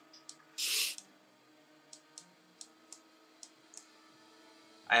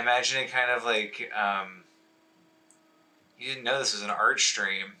 I imagine it kind of like, you didn't know this was an art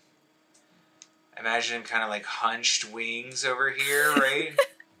stream. I imagine him kind of like hunched wings over here, right?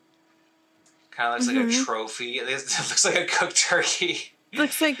 Kind of looks like a trophy. It looks like a cooked turkey.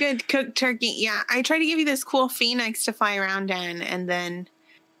 Looks like a cooked turkey. Yeah, I tried to give you this cool phoenix to fly around in, and then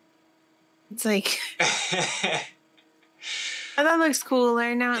it's like... Oh, that looks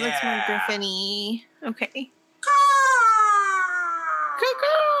cooler. Now it looks more griffin-y. Okay.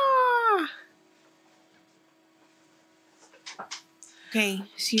 Okay,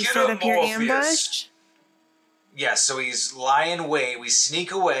 so you set up your ambush? Yeah, so he's lie in wait. We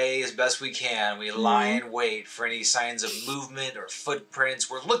sneak away as best we can. We lie in wait for any signs of movement or footprints.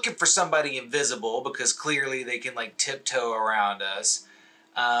 We're looking for somebody invisible because clearly they can like tiptoe around us.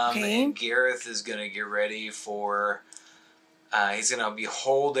 And Gareth is going to get ready for... he's going to be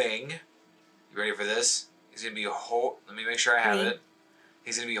holding... You ready for this? He's going to be let me make sure I have it.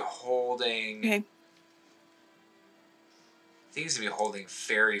 He's going to be holding... Okay. I think he's going to be holding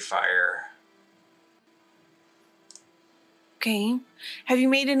Fairy Fire. Okay. Have you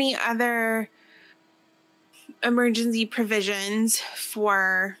made any other emergency provisions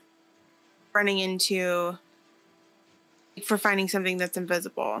for running into... for finding something that's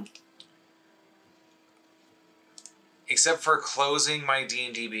invisible? Except for closing my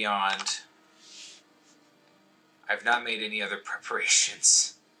D&D Beyond, I've not made any other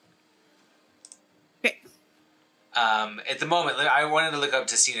preparations. Okay. At the moment, I wanted to look up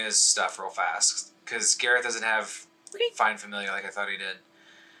Ticina's stuff real fast, because Gareth doesn't have Find Familiar like I thought he did.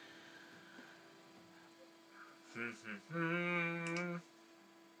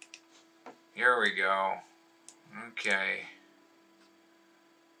 Here we go. Okay.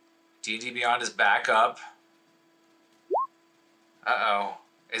 D&D Beyond is back up. Uh-oh.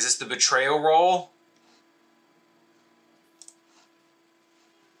 Is this the betrayal roll?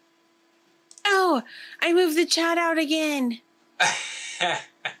 no! I moved the chat out again.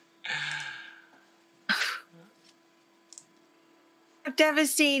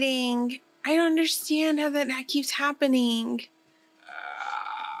 Devastating. I don't understand how that keeps happening.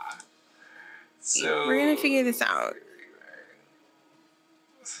 So we're gonna figure this out.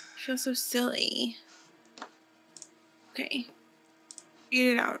 I feel so silly. Okay.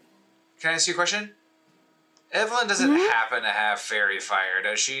 Figure it out. Can I ask you a question? Evelyn doesn't happen to have fairy fire,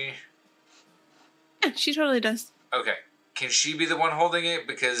 does she? Yeah, she totally does. Okay. Can she be the one holding it?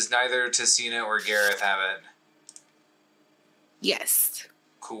 Because neither Tessina or Gareth have it. Yes.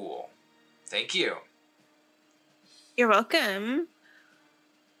 Cool. Thank you. You're welcome.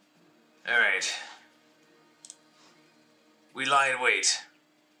 All right. We lie in wait.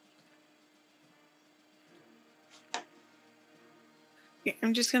 Okay,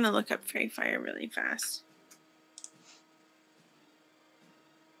 I'm just gonna look up fairy fire really fast.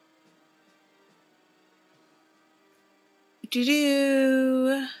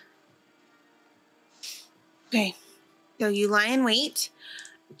 Okay, so you lie in wait.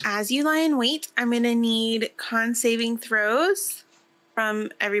 As you lie in wait, I'm gonna need con saving throws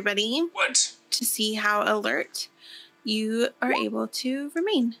from everybody. What? To see how alert you are able to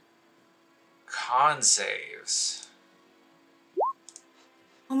remain. Con saves.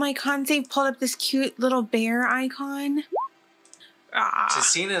 Oh, my con save pulled up this cute little bear icon.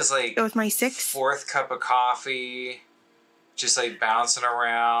 Tessina's like go with my 6. 4th cup of coffee, just like bouncing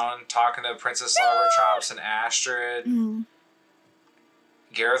around, talking to Princess Slobberchops and Astrid.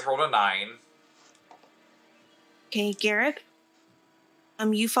 Gareth rolled a 9. Okay, Gareth.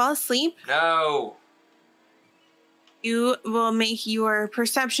 You fall asleep. No. You will make your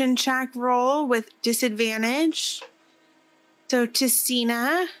perception check roll with disadvantage. So,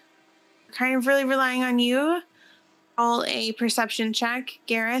 Tessina, kind of really relying on you. Roll a perception check.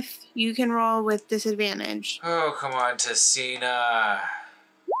 Gareth, you can roll with disadvantage. Oh, come on, Tessina.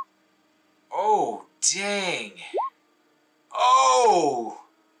 Oh, dang. Oh!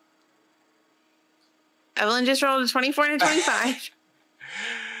 Evelyn just rolled a 24 and a 25.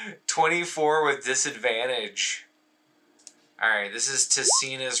 24 with disadvantage. Alright, this is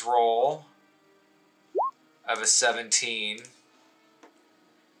Tessina's roll of a 17.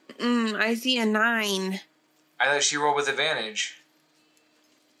 I see a 9. I thought she rolled with advantage.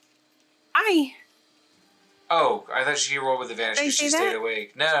 Oh, I thought she rolled with advantage because she stayed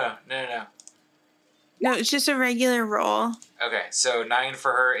awake. No. No, it's just a regular roll. Okay, so 9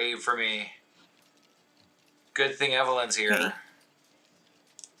 for her, 8 for me. Good thing Evelyn's here. Okay.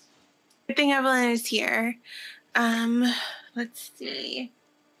 Good thing Evelyn is here. Let's see.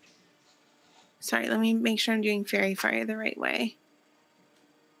 Sorry, let me make sure I'm doing fairy fire the right way.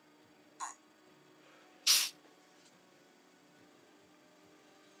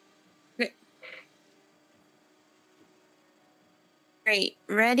 Okay. Great.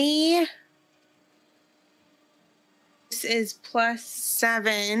 Ready? This is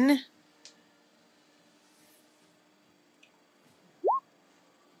 +7.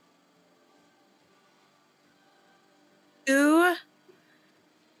 Two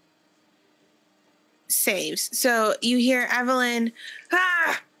saves. So you hear Evelyn,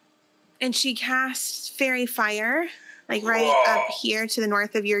 and she casts fairy fire, like right up here to the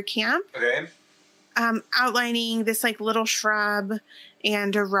north of your camp. Okay. Outlining this like little shrub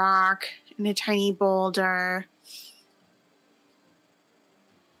and a rock and a tiny boulder.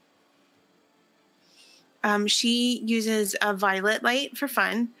 She uses a violet light for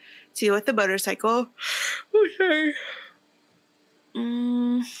fun to go with the motorcycle. Oh, sorry.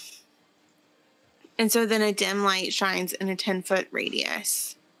 And so then a dim light shines in a 10-foot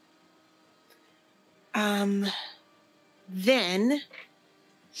radius. Then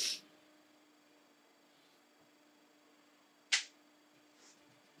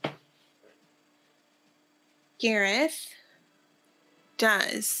Gareth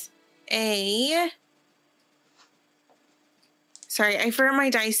does a... Sorry, I forgot my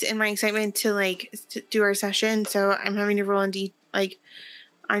dice in my excitement to do our session, so I'm having to roll on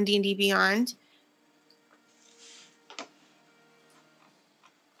D&D Beyond.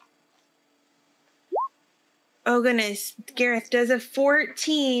 Oh goodness, Gareth, does a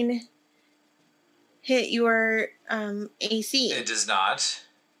 14 hit your AC? It does not.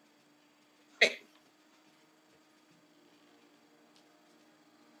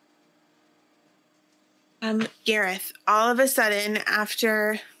 Gareth, all of a sudden,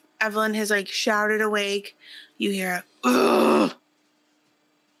 after Evelyn has shouted awake, you hear a ugh!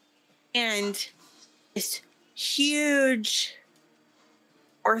 And this huge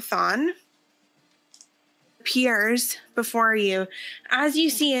orthon appears before you. As you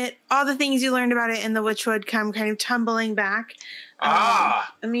see it, all the things you learned about it in the Witchwood come kind of tumbling back.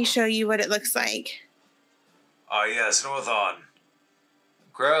 Let me show you what it looks like. Oh, yes, Northon.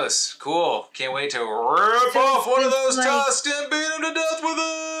 Gross. Cool. Can't wait to rip off one of those tusks and beat him to death with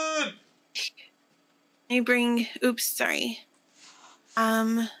it. Let me bring... Oops, sorry.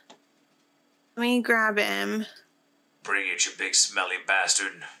 Let me grab him. Bring it, you big smelly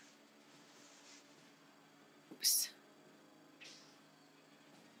bastard. Oops.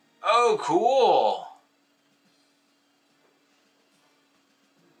 Oh, cool.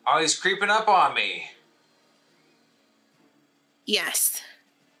 Oh, he's creeping up on me. Yes.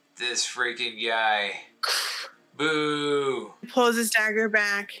 This freaking guy. Boo. He pulls his dagger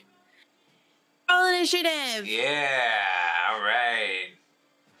back. Roll initiative. Yeah, all right.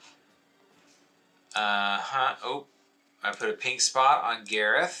 Oh, I put a pink spot on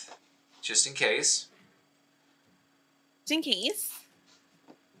Gareth, just in case. Just in case.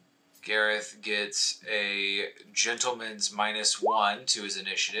 Gareth gets a gentleman's -1 to his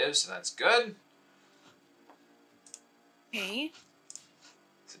initiative, so that's good. Okay.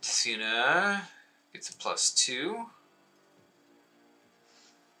 So Tessina gets a +2.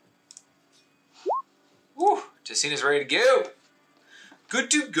 Woo! Tessina's ready to go. Good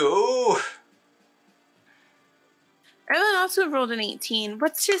to go. Evelyn also rolled an 18.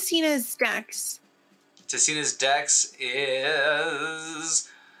 What's Tessina's dex? Tessina's dex is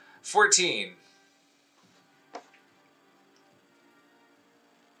 14.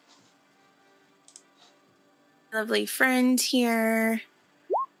 Lovely friend here.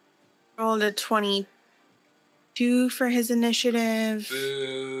 Rolled a 22 for his initiative.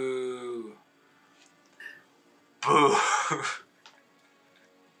 Boo. Boo.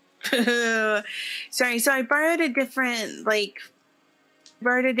 Sorry, so I borrowed a different, token.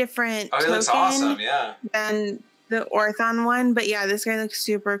 Oh, he looks awesome, yeah. Than the Orthon one, but yeah, this guy looks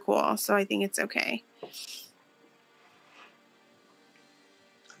super cool, so I think it's okay.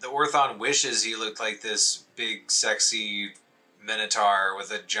 The Orthon wishes he looked like this big, sexy minotaur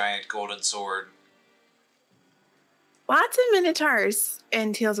with a giant golden sword. Lots of minotaurs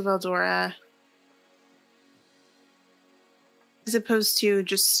in Tales of Eldura. As opposed to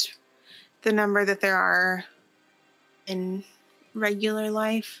just the number that there are in regular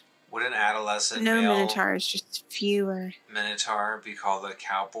life. Would an adolescent no male minotaurs, just fewer. minotaur be called a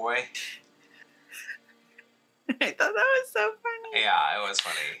cowboy? I thought that was so funny. Yeah, it was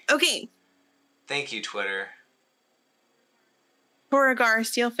funny. Okay. Thank you, Twitter. Beauregard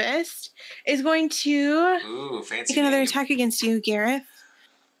Steel Fist is going to fancy make another name. attack against you, Gareth.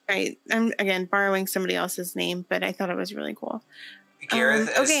 Right, I'm again borrowing somebody else's name, but I thought it was really cool. Gareth,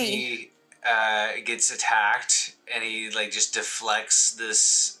 as he gets attacked and he just deflects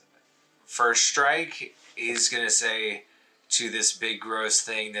this first strike, he's gonna say to this big gross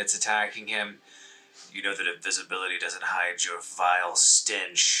thing that's attacking him, "You know that invisibility doesn't hide your vile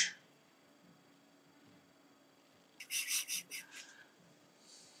stench."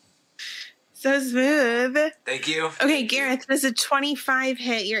 So smooth. Thank you. Okay, Gareth, does a 25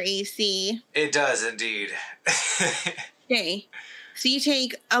 hit your AC? It does indeed. Okay. So you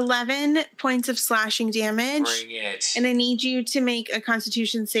take 11 points of slashing damage. Bring it. And I need you to make a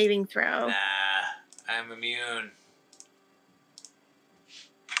Constitution saving throw. Nah, I'm immune.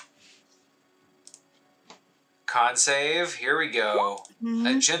 Con save. Here we go. Mm-hmm.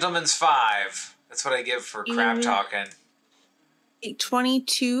 A gentleman's 5. That's what I give for crap talking.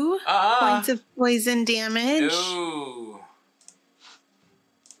 22 points of poison damage. No.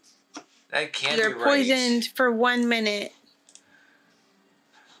 That can't be right. You're poisoned for 1 minute.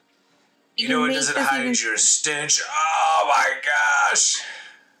 You know it doesn't hide your stench. Oh my gosh.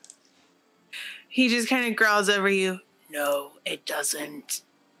 He just kind of growls over you. No, it doesn't.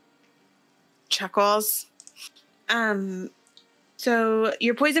 Chuckles. So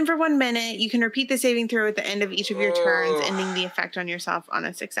you're poisoned for 1 minute. You can repeat the saving throw at the end of each of your turns, ending the effect on yourself on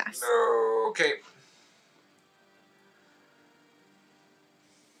a success. Okay.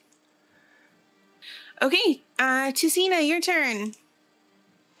 Okay, Tessina, your turn.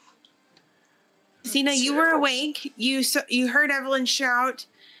 Tessina, you were awake. You heard Evelyn shout,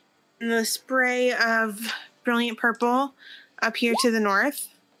 and the spray of brilliant purple up here to the north.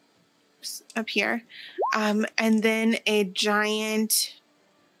 Up here. And then a giant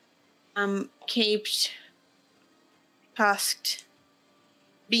caped, tusked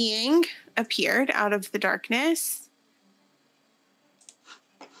being appeared out of the darkness.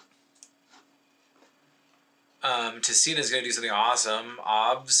 Tessina's gonna do something awesome.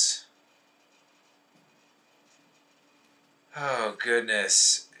 Obs. Oh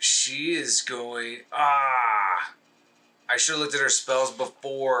goodness. She is going I should have looked at her spells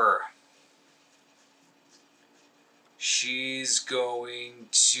before. She's going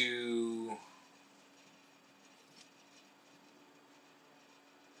to...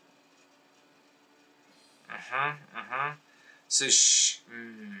 So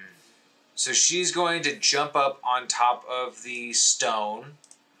she's going to jump up on top of the stone.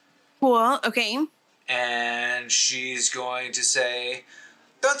 Cool. Okay. And she's going to say,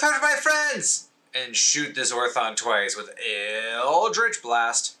 "Don't touch my friends!" And shoot this Orthon twice with Eldritch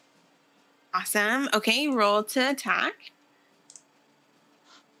Blast. Awesome. Okay, roll to attack.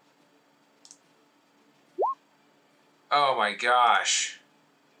 Oh my gosh.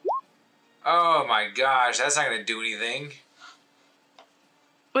 Oh my gosh, that's not going to do anything.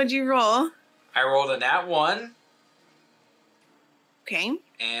 What'd you roll? I rolled a nat 1. Okay.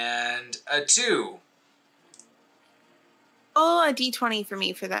 And a 2. Oh, a d20 for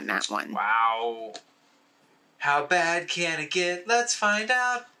me for that nat 1. Wow. How bad can it get? Let's find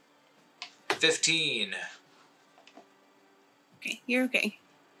out. 15. Okay, you're okay.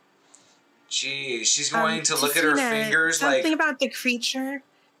 Geez, she's going to look at her fingers something like... about the creature.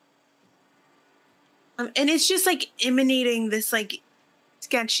 And it's just like emanating this like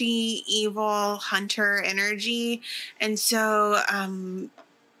sketchy, evil hunter energy. And so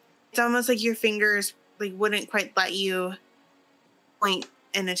it's almost like your fingers like wouldn't quite let you point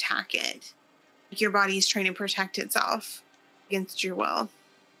and attack it. Like your body's trying to protect itself against your will.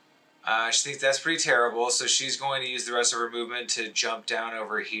 She thinks that's pretty terrible, so she's going to use the rest of her movement to jump down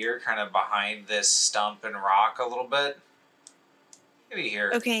over here, kind of behind this stump and rock a little bit. Maybe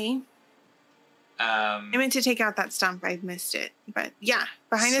here. Okay. I meant to take out that stump. I missed it. But yeah,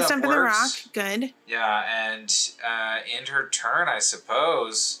 behind the stump and the rock. Good. Yeah, and end her turn, I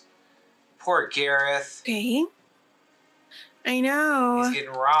suppose. Poor Gareth. Okay. I know. He's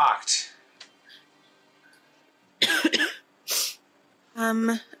getting rocked.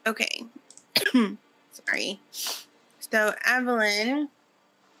 Okay. Sorry. So, Evelyn.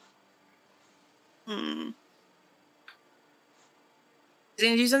 She's going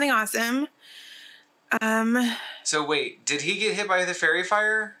to do something awesome. So, wait, did he get hit by the fairy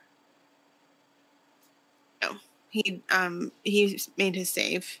fire? No. He made his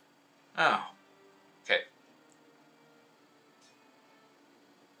save. Oh. Okay.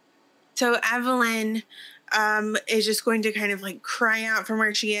 So, Evelyn is just going to kind of like cry out from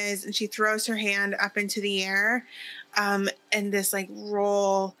where she is, and she throws her hand up into the air, and this like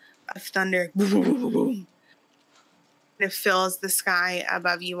roll of thunder it fills the sky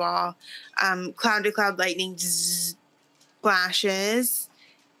above you all. Cloud to cloud lightning flashes,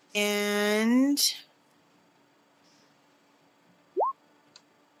 and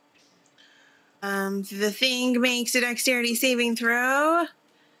the thing makes a dexterity saving throw.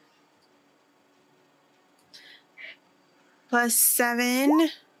 +7.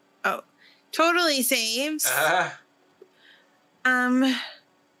 Oh, totally saves. Why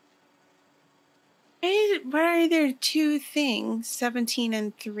are there two things? 17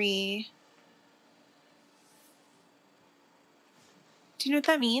 and 3. Do you know what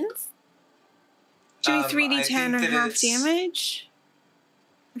that means? Do 3d10 or half damage?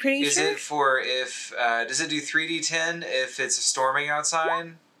 I'm pretty sure. Is it for if... does it do 3d10 if it's storming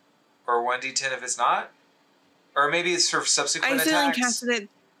outside? Or 1d10 if it's not? Or maybe it's for subsequent attacks? I accidentally casted it.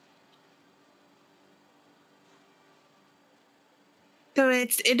 So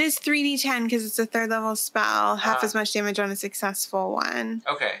it is 3d10 because it's a 3rd level spell. Half as much damage on a successful one.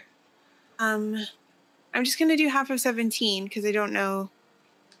 Okay. I'm just gonna do half of 17 because I don't know.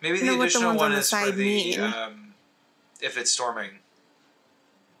 Maybe the additional one is for the if it's storming.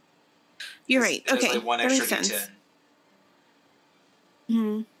 You're right. Okay, like one that extra makes sense.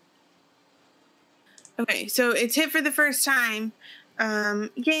 D10. Okay, so it's hit for the first time.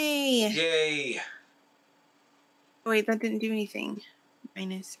 Yay! Yay! Wait, that didn't do anything.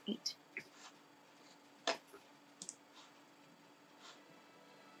 -8.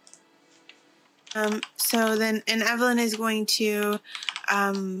 So then, and Evelyn is going to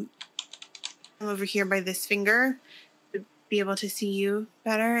come over here by this finger to be able to see you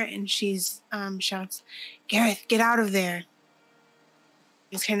better, and she's shouts, "Gareth, get out of there!"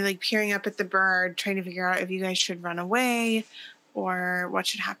 She's kind of like peering up at the bird, trying to figure out if you guys should run away or what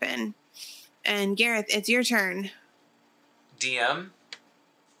should happen. And Gareth, it's your turn. DM?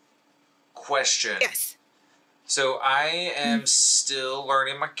 Question. Yes. So I am still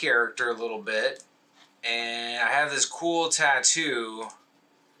learning my character a little bit, and I have this cool tattoo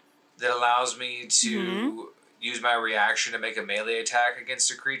that allows me to use my reaction to make a melee attack against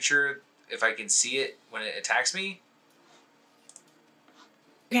a creature if I can see it when it attacks me.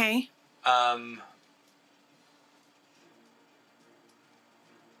 Okay.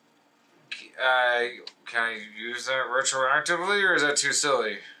 Can I use that retroactively, or is that too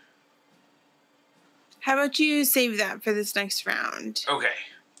silly? How about you save that for this next round? Okay.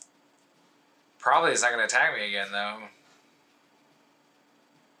 Probably it's not going to attack me again, though.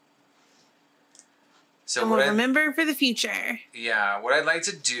 So and we'll remember for the future. Yeah, what I'd like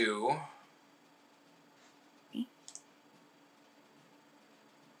to do...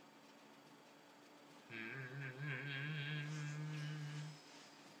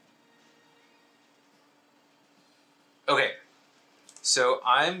 Okay. So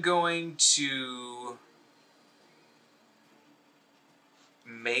I'm going to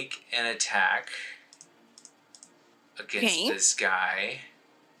make an attack against this guy.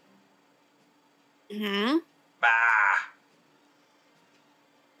 Mm-hmm. Ah.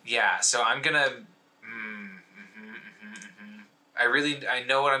 Yeah, so I'm gonna... I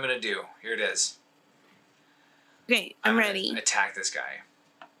know what I'm gonna do. Here it is. Okay, I'm ready. Attack this guy.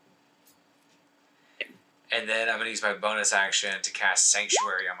 And then I'm gonna use my bonus action to cast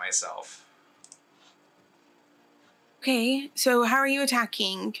Sanctuary on myself. Okay, so how are you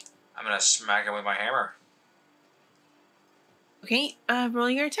attacking? I'm gonna smack him with my hammer. Okay, roll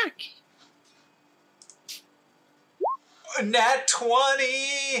your attack. A nat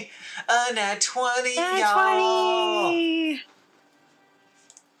 20! A nat 20, nat y'all! 20!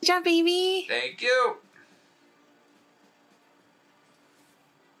 Good job, baby. Thank you.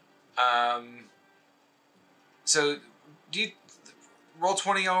 So, do you...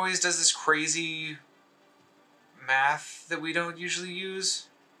 Roll20 always does this crazy math that we don't usually use?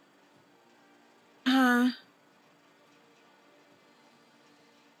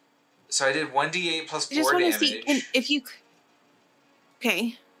 So I did 1d8 plus 4 damage. I just want to see if you...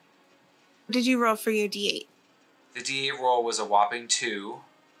 Okay. What did you roll for your d8? The d8 roll was a whopping 2.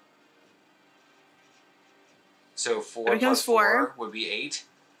 So 4 plus 4 would be 8.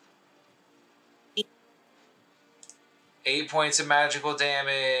 8 points of magical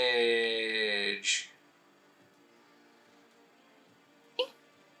damage.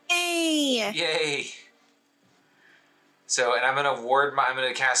 Yay! Yay! So, and I'm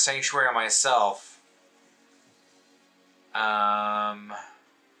gonna cast Sanctuary on myself. And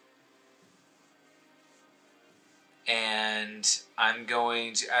I'm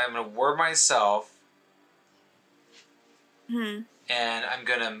gonna ward myself. And I'm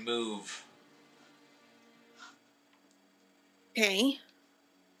gonna move. Okay.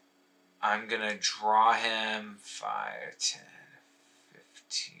 I'm gonna draw him 5, 10,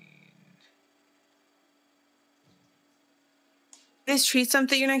 15. This tree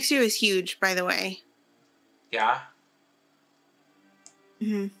stump that you're next to is huge, by the way. Yeah?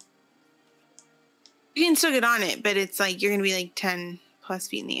 You can still get on it, but it's like you're gonna be like 10 plus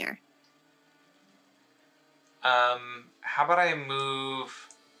feet in the air. How about I move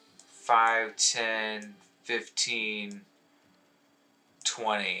 5, 10, 15,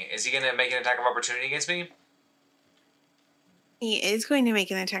 20? Is he gonna make an attack of opportunity against me? He is going to make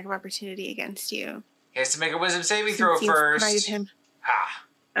an attack of opportunity against you. He has to make a wisdom saving throw first. Him. Ha.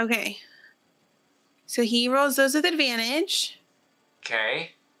 Okay. So he rolls those with advantage.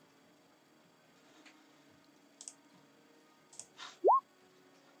 Okay.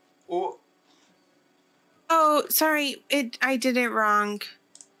 Oh. Oh, sorry. I did it wrong.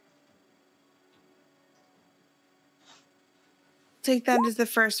 Take that as the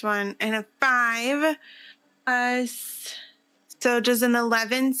first one. And a 5. So does an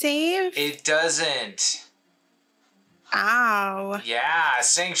 11 save? It doesn't. Ow. Yeah,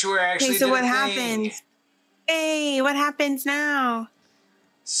 Sanctuary actually did so what happens? Hey, what happens now?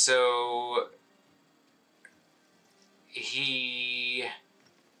 So he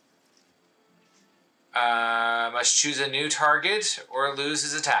must choose a new target or lose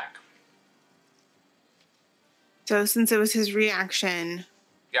his attack. So since it was his reaction.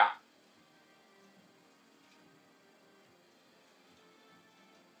 Yeah.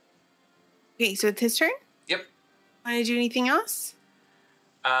 Okay, so it's his turn? Yep. Want to do anything else?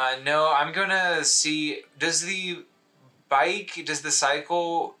 No, I'm gonna see. Does the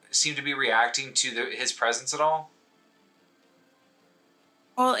cycle seem to be reacting to his presence at all?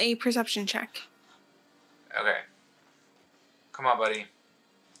 Roll a perception check. Okay. Come on, buddy.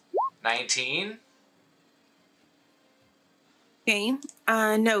 19? Okay.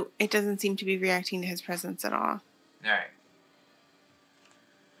 No, it doesn't seem to be reacting to his presence at all. All right.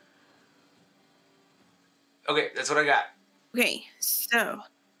 Okay, that's what I got. Okay, so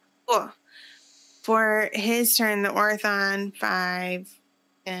cool. For his turn, the Orthon 5,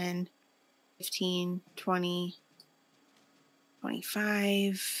 10, 15, 20,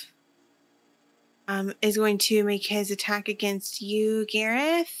 25 is going to make his attack against you,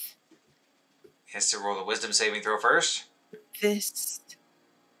 Gareth. He has to roll the wisdom saving throw first. This.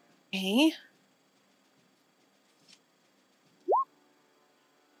 Okay.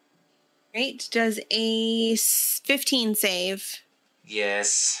 Great. Does a 15 save?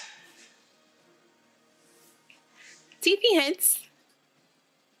 Yes. See if he hits.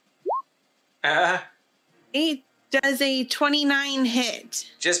 It does a 29 hit.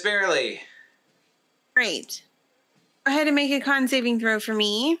 Just barely. Great. Go ahead and make a con saving throw for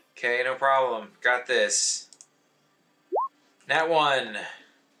me. Okay, no problem. Got this. Nat 1.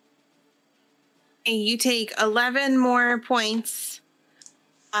 Okay, you take 11 more points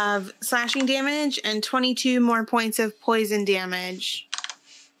of slashing damage and 22 more points of poison damage.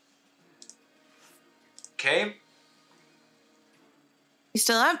 Okay. You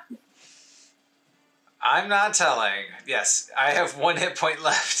still up? I'm not telling. Yes, I have 1 hit point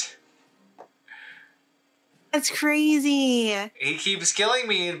left. That's crazy. He keeps killing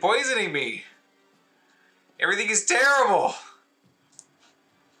me and poisoning me. Everything is terrible.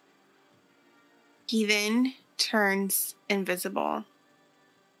 He then turns invisible.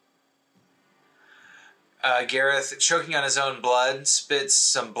 Gareth, choking on his own blood, spits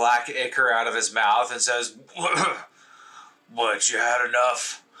some black ichor out of his mouth and says, "What, you had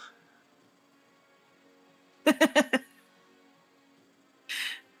enough?"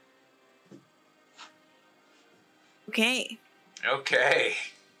 Okay. Okay.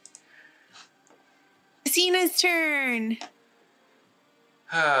 Tessina's turn.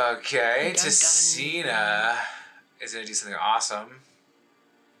 Okay, Dun, dun. Tessina is going to do something awesome.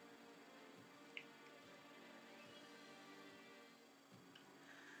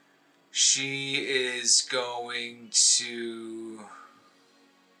 She is going to...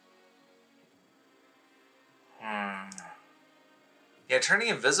 Yeah, turning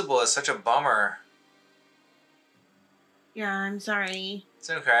invisible is such a bummer. Yeah, I'm sorry. It's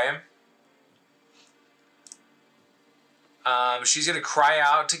okay. She's going to cry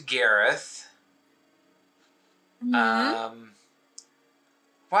out to Gareth. Mm-hmm.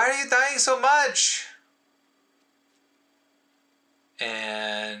 Why are you dying so much?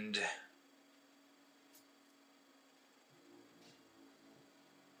 And...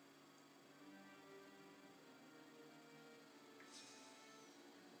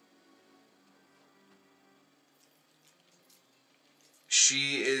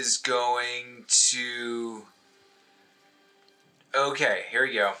 she is going to... Okay, here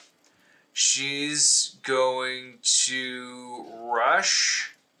we go. She's going to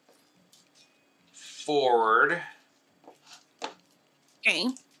rush forward. Okay.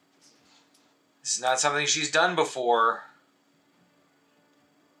 This is not something she's done before.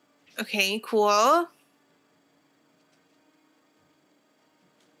 Okay, cool.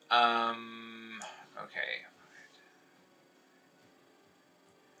 Okay.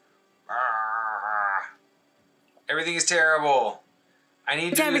 Everything is terrible. I need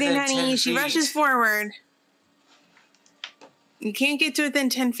to be Everything, within 10 honey. feet. She rushes forward. You can't get to within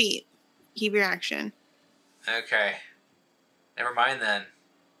 10 feet. Keep your action. Okay. Never mind then.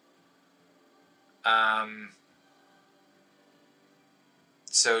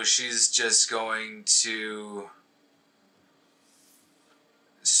 So she's just going to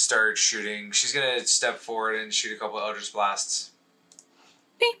start shooting. She's going to step forward and shoot a couple of Eldritch Blasts.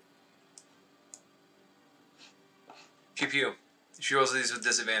 Okay. Pew pew. She rolls these with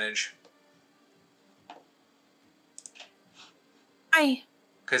disadvantage. Hi.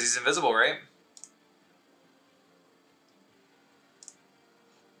 Because he's invisible, right?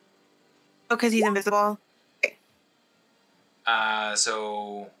 Oh, because he's invisible. Okay.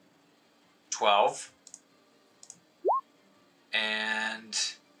 So 12 and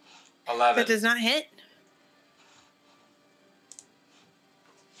 11. That does not hit.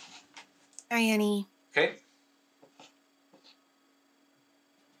 Hi, Annie. Okay.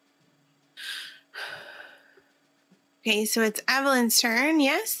 Okay, so it's Evelyn's turn,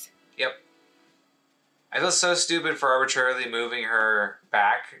 yes? Yep. I feel so stupid for arbitrarily moving her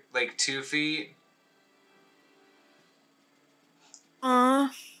back like 2 feet.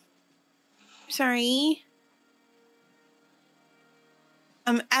 Aw. Sorry.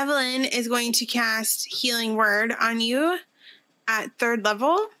 Evelyn is going to cast Healing Word on you at 3rd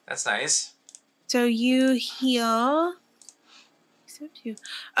level. That's nice. So you heal. So too.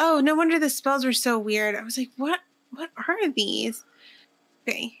 Oh, no wonder the spells were so weird. I was like, what are these?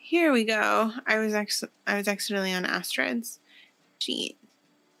 Okay, here we go. I was accidentally on Astrid's sheet.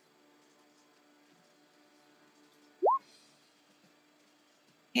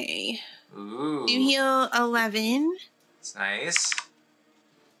 Okay. Ooh. You heal 11. That's nice.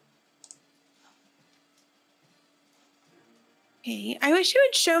 Okay, I wish you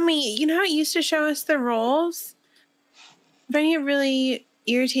would show me. You know how it used to show us the rolls? I'm finding it really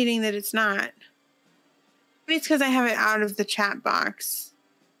irritating that it's not. Maybe it's because I have it out of the chat box.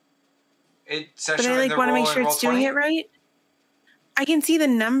 It's But I showing like the want to roll make in sure roll it's doing 20? it right. I can see the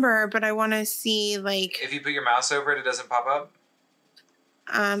number, but I want to see like. If you put your mouse over it, it doesn't pop up?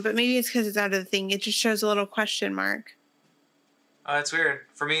 But maybe it's because it's out of the thing. It just shows a little question mark. Oh, that's weird.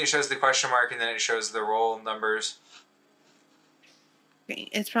 For me, it shows the question mark and then it shows the roll numbers. Okay,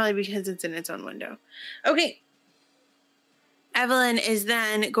 it's probably because it's in its own window. Okay. Evelyn is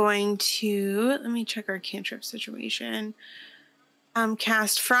then going to, let me check our cantrip situation.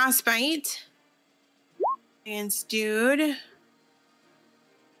 Cast Frostbite against Dude.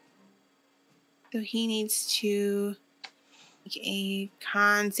 So he needs to make a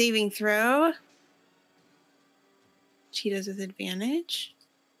con saving throw. Which he does with advantage.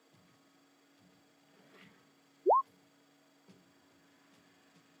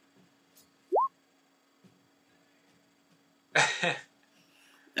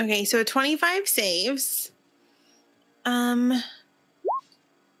 Okay, so 25 saves. I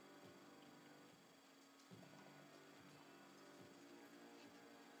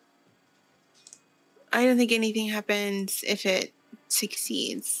don't think anything happens if it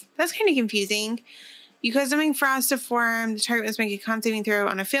succeeds. That's kind of confusing. You cause something frost to form. The target must make a con saving throw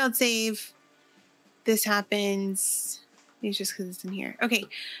on a failed save. This happens. Maybe it's just because it's in here. Okay,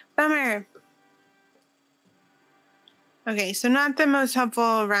 bummer. Okay, so not the most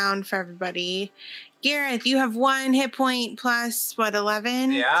helpful round for everybody. Gareth, you have 1 hit point plus, what,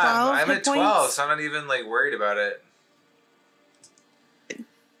 11? Yeah, 12 I'm hit at 12, points? so I'm not even, like, worried about it.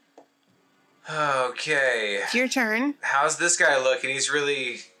 Okay. It's your turn. How's this guy looking? He's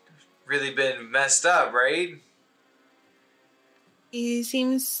really been messed up, right? He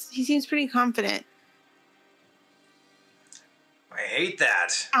seems pretty confident. I hate that.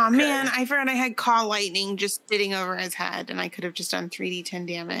 Oh okay. man, I forgot I had Call Lightning just sitting over his head, and I could have just done 3d10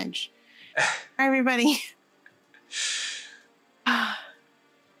 damage. Hi, everybody. All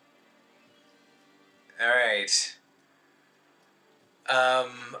right.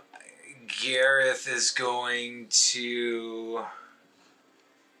 Gareth is going to.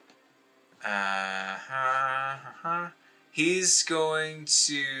 He's going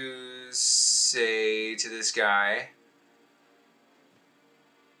to say to this guy.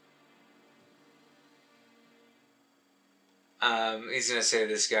 He's gonna say to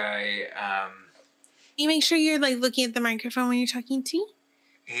this guy. You make sure you're like looking at the microphone when you're talking to me.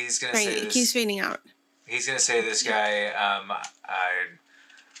 He's gonna Right, say it this. keeps fading out. He's gonna say to this guy.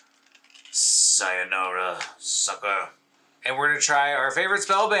 Sayonara, sucker. And we're gonna try our favorite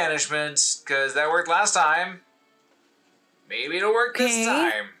spell, banishment, because that worked last time. Maybe it'll work this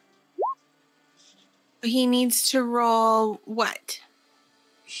time. He needs to roll what?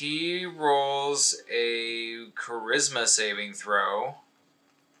 He rolls a charisma saving throw.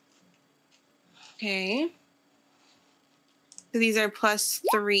 Okay. So these are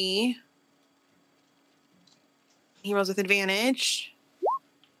 +3. He rolls with advantage.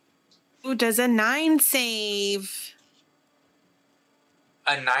 Ooh, does a 9 save?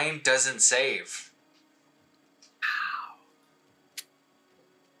 A 9 doesn't save. Wow.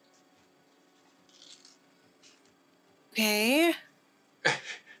 Okay.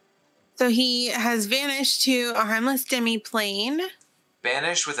 So he has vanished to a harmless demi-plane.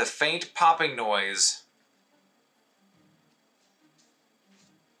 Banish with a faint popping noise.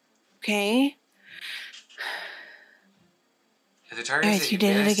 Okay. If the target you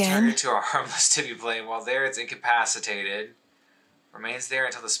did it again. target to a harmless demi-plane, while there it's incapacitated. Remains there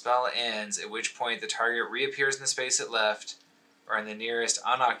until the spell ends, at which point the target reappears in the space it left, or in the nearest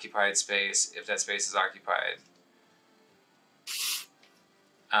unoccupied space, if that space is occupied.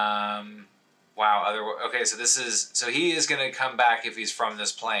 Wow. Okay, so he is going to come back if he's from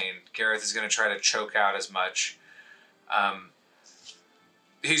this plane. Gareth is going to try to choke out as much.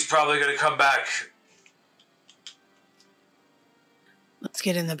 He's probably going to come back. Let's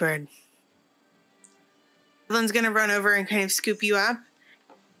get in the bird. Evelyn's going to run over and kind of scoop you up.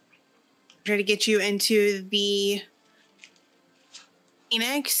 Try to get you into the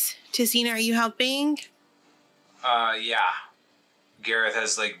Phoenix. Tessina, are you helping? Yeah. Gareth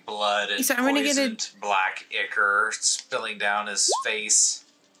has like blood and so I'm gonna poisoned black ichor spilling down his face.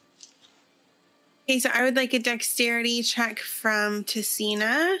 Okay, so I would like a dexterity check from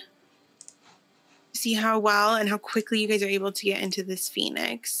Tessina. See how well and how quickly you guys are able to get into this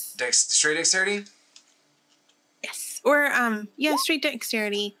Phoenix. Straight dexterity? Yes. Or, yeah, straight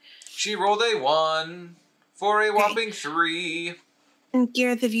dexterity. She rolled a 1 for a whopping 3. And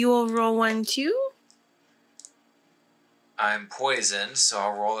Gareth, if you will roll 1 too. I'm poisoned, so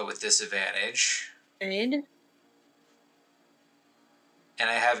I'll roll it with disadvantage. Good. And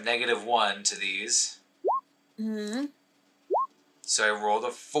I have -1 to these. Mm-hmm. So I rolled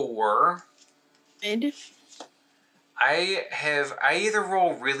a 4. Good. I either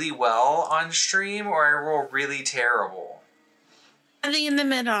roll really well on stream or I roll really terrible. Nothing in the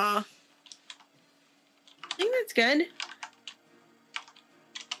middle. I think that's good.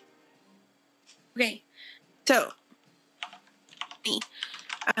 Okay. So,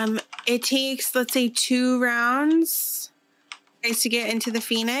 it takes, let's say, 2 rounds to get into the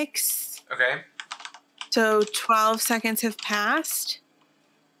Phoenix. Okay. So 12 seconds have passed.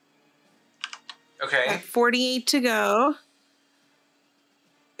 Okay. 48 to go.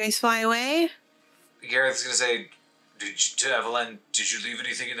 You guys fly away. Gareth's gonna say, to Evelyn, did you leave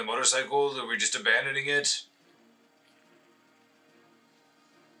anything in the motorcycle? Are we just abandoning it?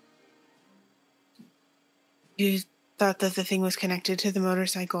 You thought that the thing was connected to the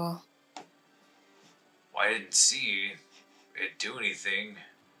motorcycle. Well, I didn't see it do anything.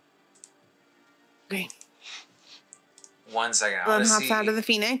 Okay. 1 second. Evelyn hops out of the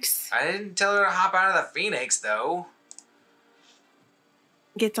Phoenix. I didn't tell her to hop out of the Phoenix, though.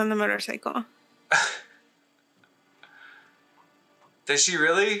 Gets on the motorcycle. Does she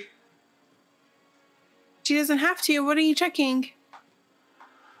really? She doesn't have to. What are you checking?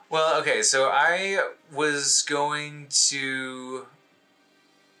 Well, okay, so I was going to...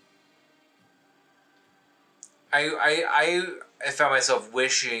 I found myself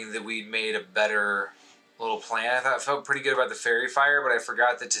wishing that we'd made a better little plan. I thought it felt pretty good about the fairy fire, but I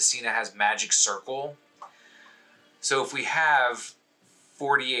forgot that Tessina has magic circle. So if we have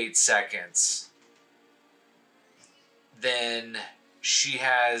 48 seconds, then she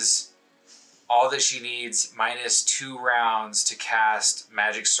has all that she needs minus 2 rounds to cast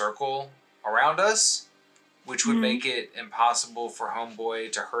magic circle around us, which would make it impossible for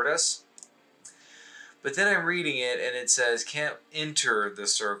Homeboy to hurt us. But then I'm reading it and it says can't enter the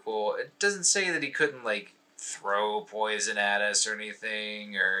circle. It doesn't say that he couldn't like throw poison at us or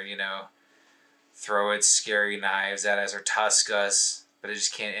anything, or throw its scary knives at us or tusk us, but it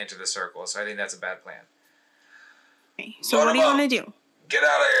just can't enter the circle. So I think that's a bad plan. Okay, so what do you want to do? Get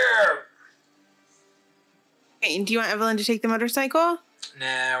out of here! Okay, do you want Evelyn to take the motorcycle?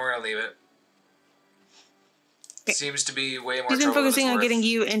 Nah, we're gonna leave it. Okay. Seems to be way more She's been trouble than it's focusing on worth. getting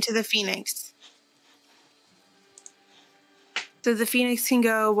you into the Phoenix. So the Phoenix can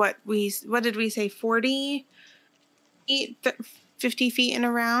go, what did we say, 40 feet, 50 feet in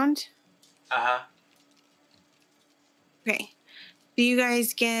a round? Uh-huh. Okay. Do you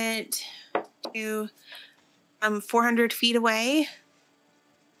guys get to 400 feet away?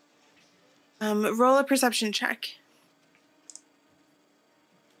 Roll a perception check.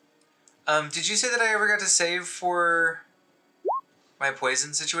 Did you say that I ever got to save for my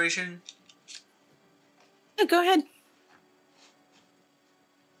poison situation? Yeah, go ahead.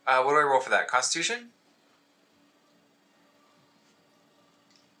 What do I roll for that? Constitution?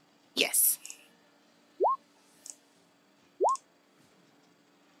 Yes.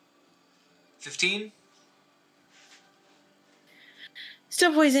 $15?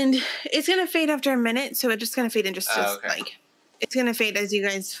 Still poisoned. It's going to fade after a minute, so it's just going to fade in just Okay. like... It's going to fade as you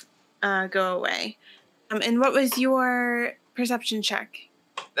guys go away. And what was your perception check?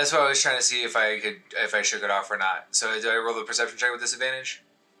 That's what I was trying to see if I shook it off or not. So do I roll the perception check with disadvantage?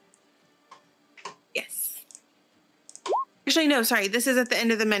 Yes. Actually, no, sorry. This is at the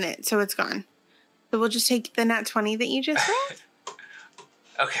end of the minute, so it's gone. So we'll just take the nat 20 that you just rolled.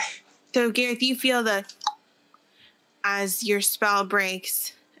 Okay. So, Gareth, you feel as your spell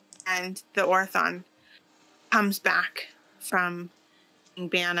breaks and the Orthon comes back from being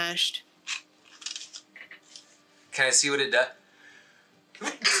banished. Can I see what it does?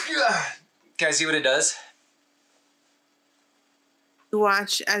 Can I see what it does? You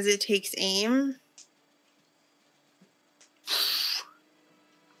watch as it takes aim.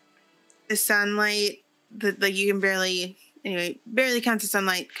 The sunlight, you can barely count the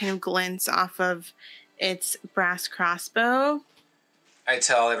sunlight kind of glints off of its brass crossbow. I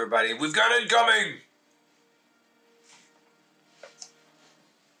tell everybody, we've got incoming!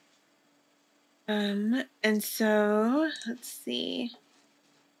 And so, let's see.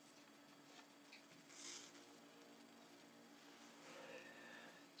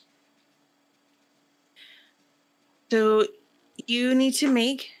 So you need to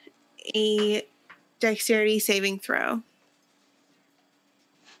make a dexterity saving throw.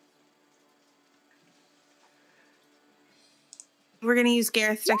 We're going to use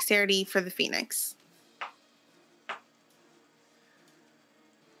Gareth's dexterity for the Phoenix.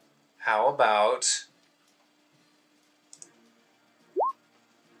 How about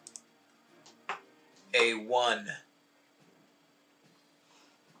A 1.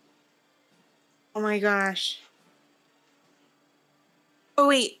 Oh my gosh. Oh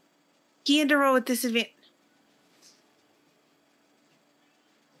wait. He had to roll with disadvantage.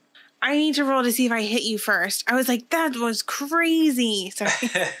 I need to roll to see if I hit you first. I was like, that was crazy.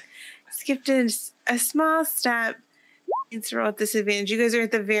 Sorry. Skipped a small step. Needs to roll with disadvantage. You guys are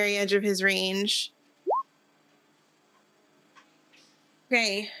at the very edge of his range.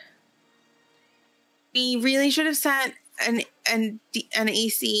 Okay. We really should have set an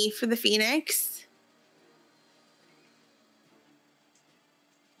AC for the Phoenix.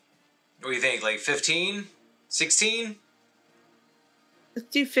 What do you think? Like 15? 16? Let's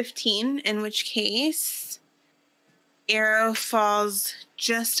do 15, in which case arrow falls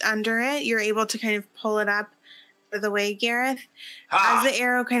just under it. You're able to kind of pull it up out of the way, Gareth. Ha! As the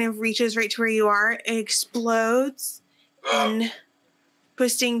arrow kind of reaches right to where you are, it explodes in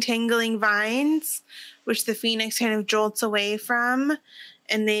twisting, tangling vines, which the Phoenix kind of jolts away from,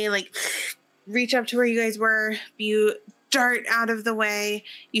 and they like reach up to where you guys were. You dart out of the way.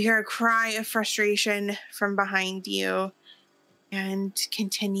 You hear a cry of frustration from behind you and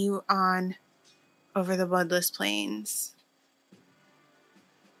continue on over the Bloodless Plains.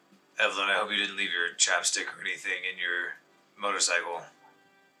 Evelyn, I hope you didn't leave your chapstick or anything in your motorcycle.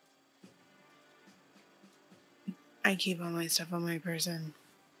 I keep all my stuff on my person.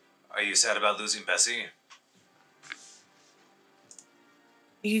 Are you sad about losing Bessie?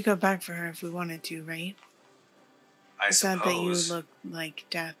 You could go back for her if we wanted to, right? I It's suppose. sad that you look like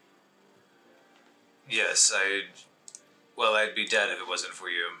death. Yes, I'd be dead if it wasn't for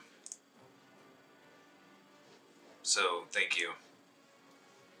you. So, thank you.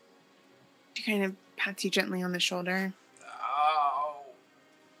 She kind of pats you gently on the shoulder. Oh.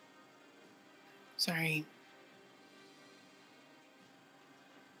 Sorry.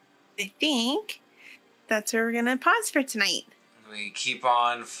 I think that's where we're going to pause for tonight. We keep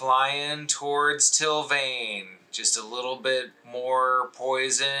on flying towards Tilvane. Just a little bit more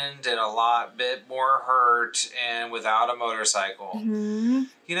poisoned and a lot bit more hurt and without a motorcycle. Mm-hmm.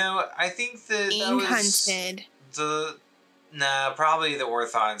 You know, I think that Being that was hunted. probably the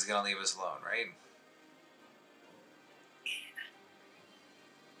Orthon's gonna leave us alone, right?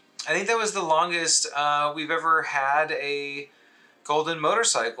 I think that was the longest we've ever had a golden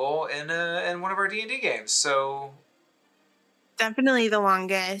motorcycle in one of our D&D games. So Definitely the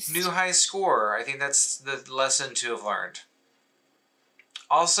longest. new high score. I think that's the lesson to have learned.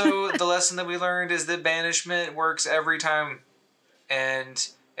 Also, the lesson that we learned is that banishment works every time, and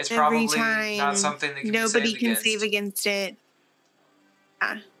it's Every probably time. not something that Nobody can against. save against it.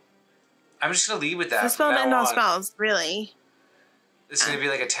 Yeah. I'm just gonna lead with that. It's the spell to end all spells, really. It's gonna be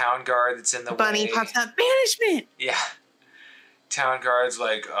like a town guard that's in the Bunny way. pops up. Banishment! Yeah. Town guard's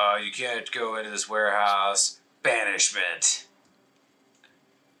like, you can't go into this warehouse. Banishment.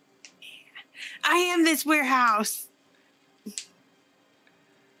 I am this warehouse.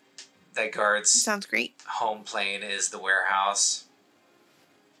 That guard's Sounds great. home plane is the warehouse.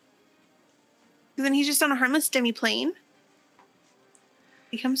 And then he's just on a harmless demi-plane.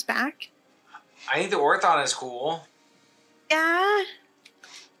 He comes back. I think the Orthon is cool. Yeah.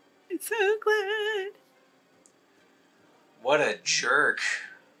 I'm so glad. What a jerk.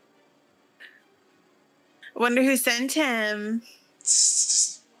 I wonder who sent him.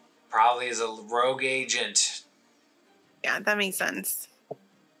 Probably is a rogue agent. Yeah, that makes sense.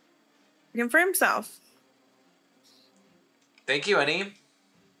 Looking for himself. Thank you, Annie.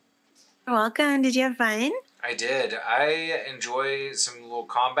 You're welcome. Did you have fun? I did. I enjoy some little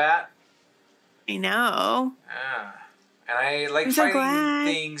combat. I know. Yeah. And I like I'm so fighting glad.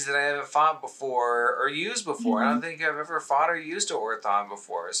 things that I haven't fought before or used before. Mm-hmm. I don't think I've ever fought or used a Orthon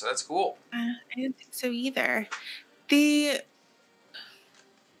before, so that's cool. I didn't think so either. The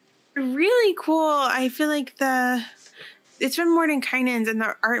really cool. I feel like it's from Mordenkainen's, and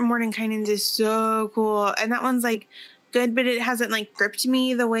the art in Mordenkainen's is so cool. And that one's like good, but it hasn't like gripped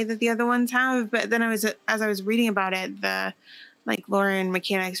me the way that the other ones have. But then as I was reading about it, the like lore and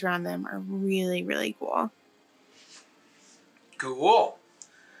mechanics around them are really, really cool. Cool.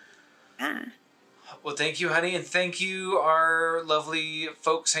 Yeah. Well, thank you, honey, and thank you, our lovely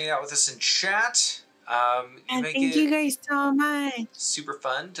folks hanging out with us in chat. And thank you guys so much. Super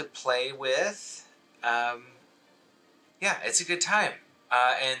fun to play with. Yeah, it's a good time.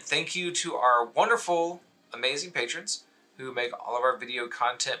 And thank you to our wonderful, amazing patrons who make all of our video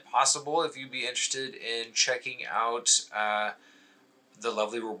content possible. If you'd be interested in checking out the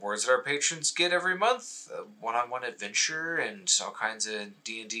lovely rewards that our patrons get every month, one-on-one adventure and all kinds of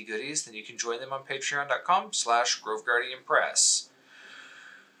D&D goodies, then you can join them on patreon.com/GroveGuardianPress.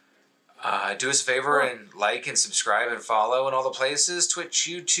 Do us a favor and like and subscribe and follow in all the places, Twitch,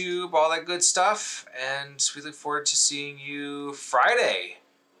 YouTube, all that good stuff. And we look forward to seeing you Friday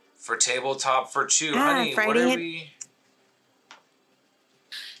for Tabletop for Two. Honey, Friday, what are we...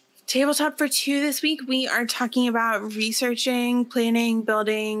 Tabletop for Two this week, we are talking about researching, planning,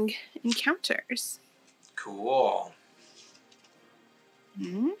 building encounters. Cool.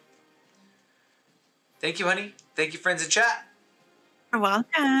 Mm-hmm. Thank you, honey. Thank you, friends in chat. You're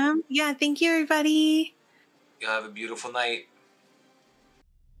welcome. Yeah, thank you, everybody. You'll have a beautiful night.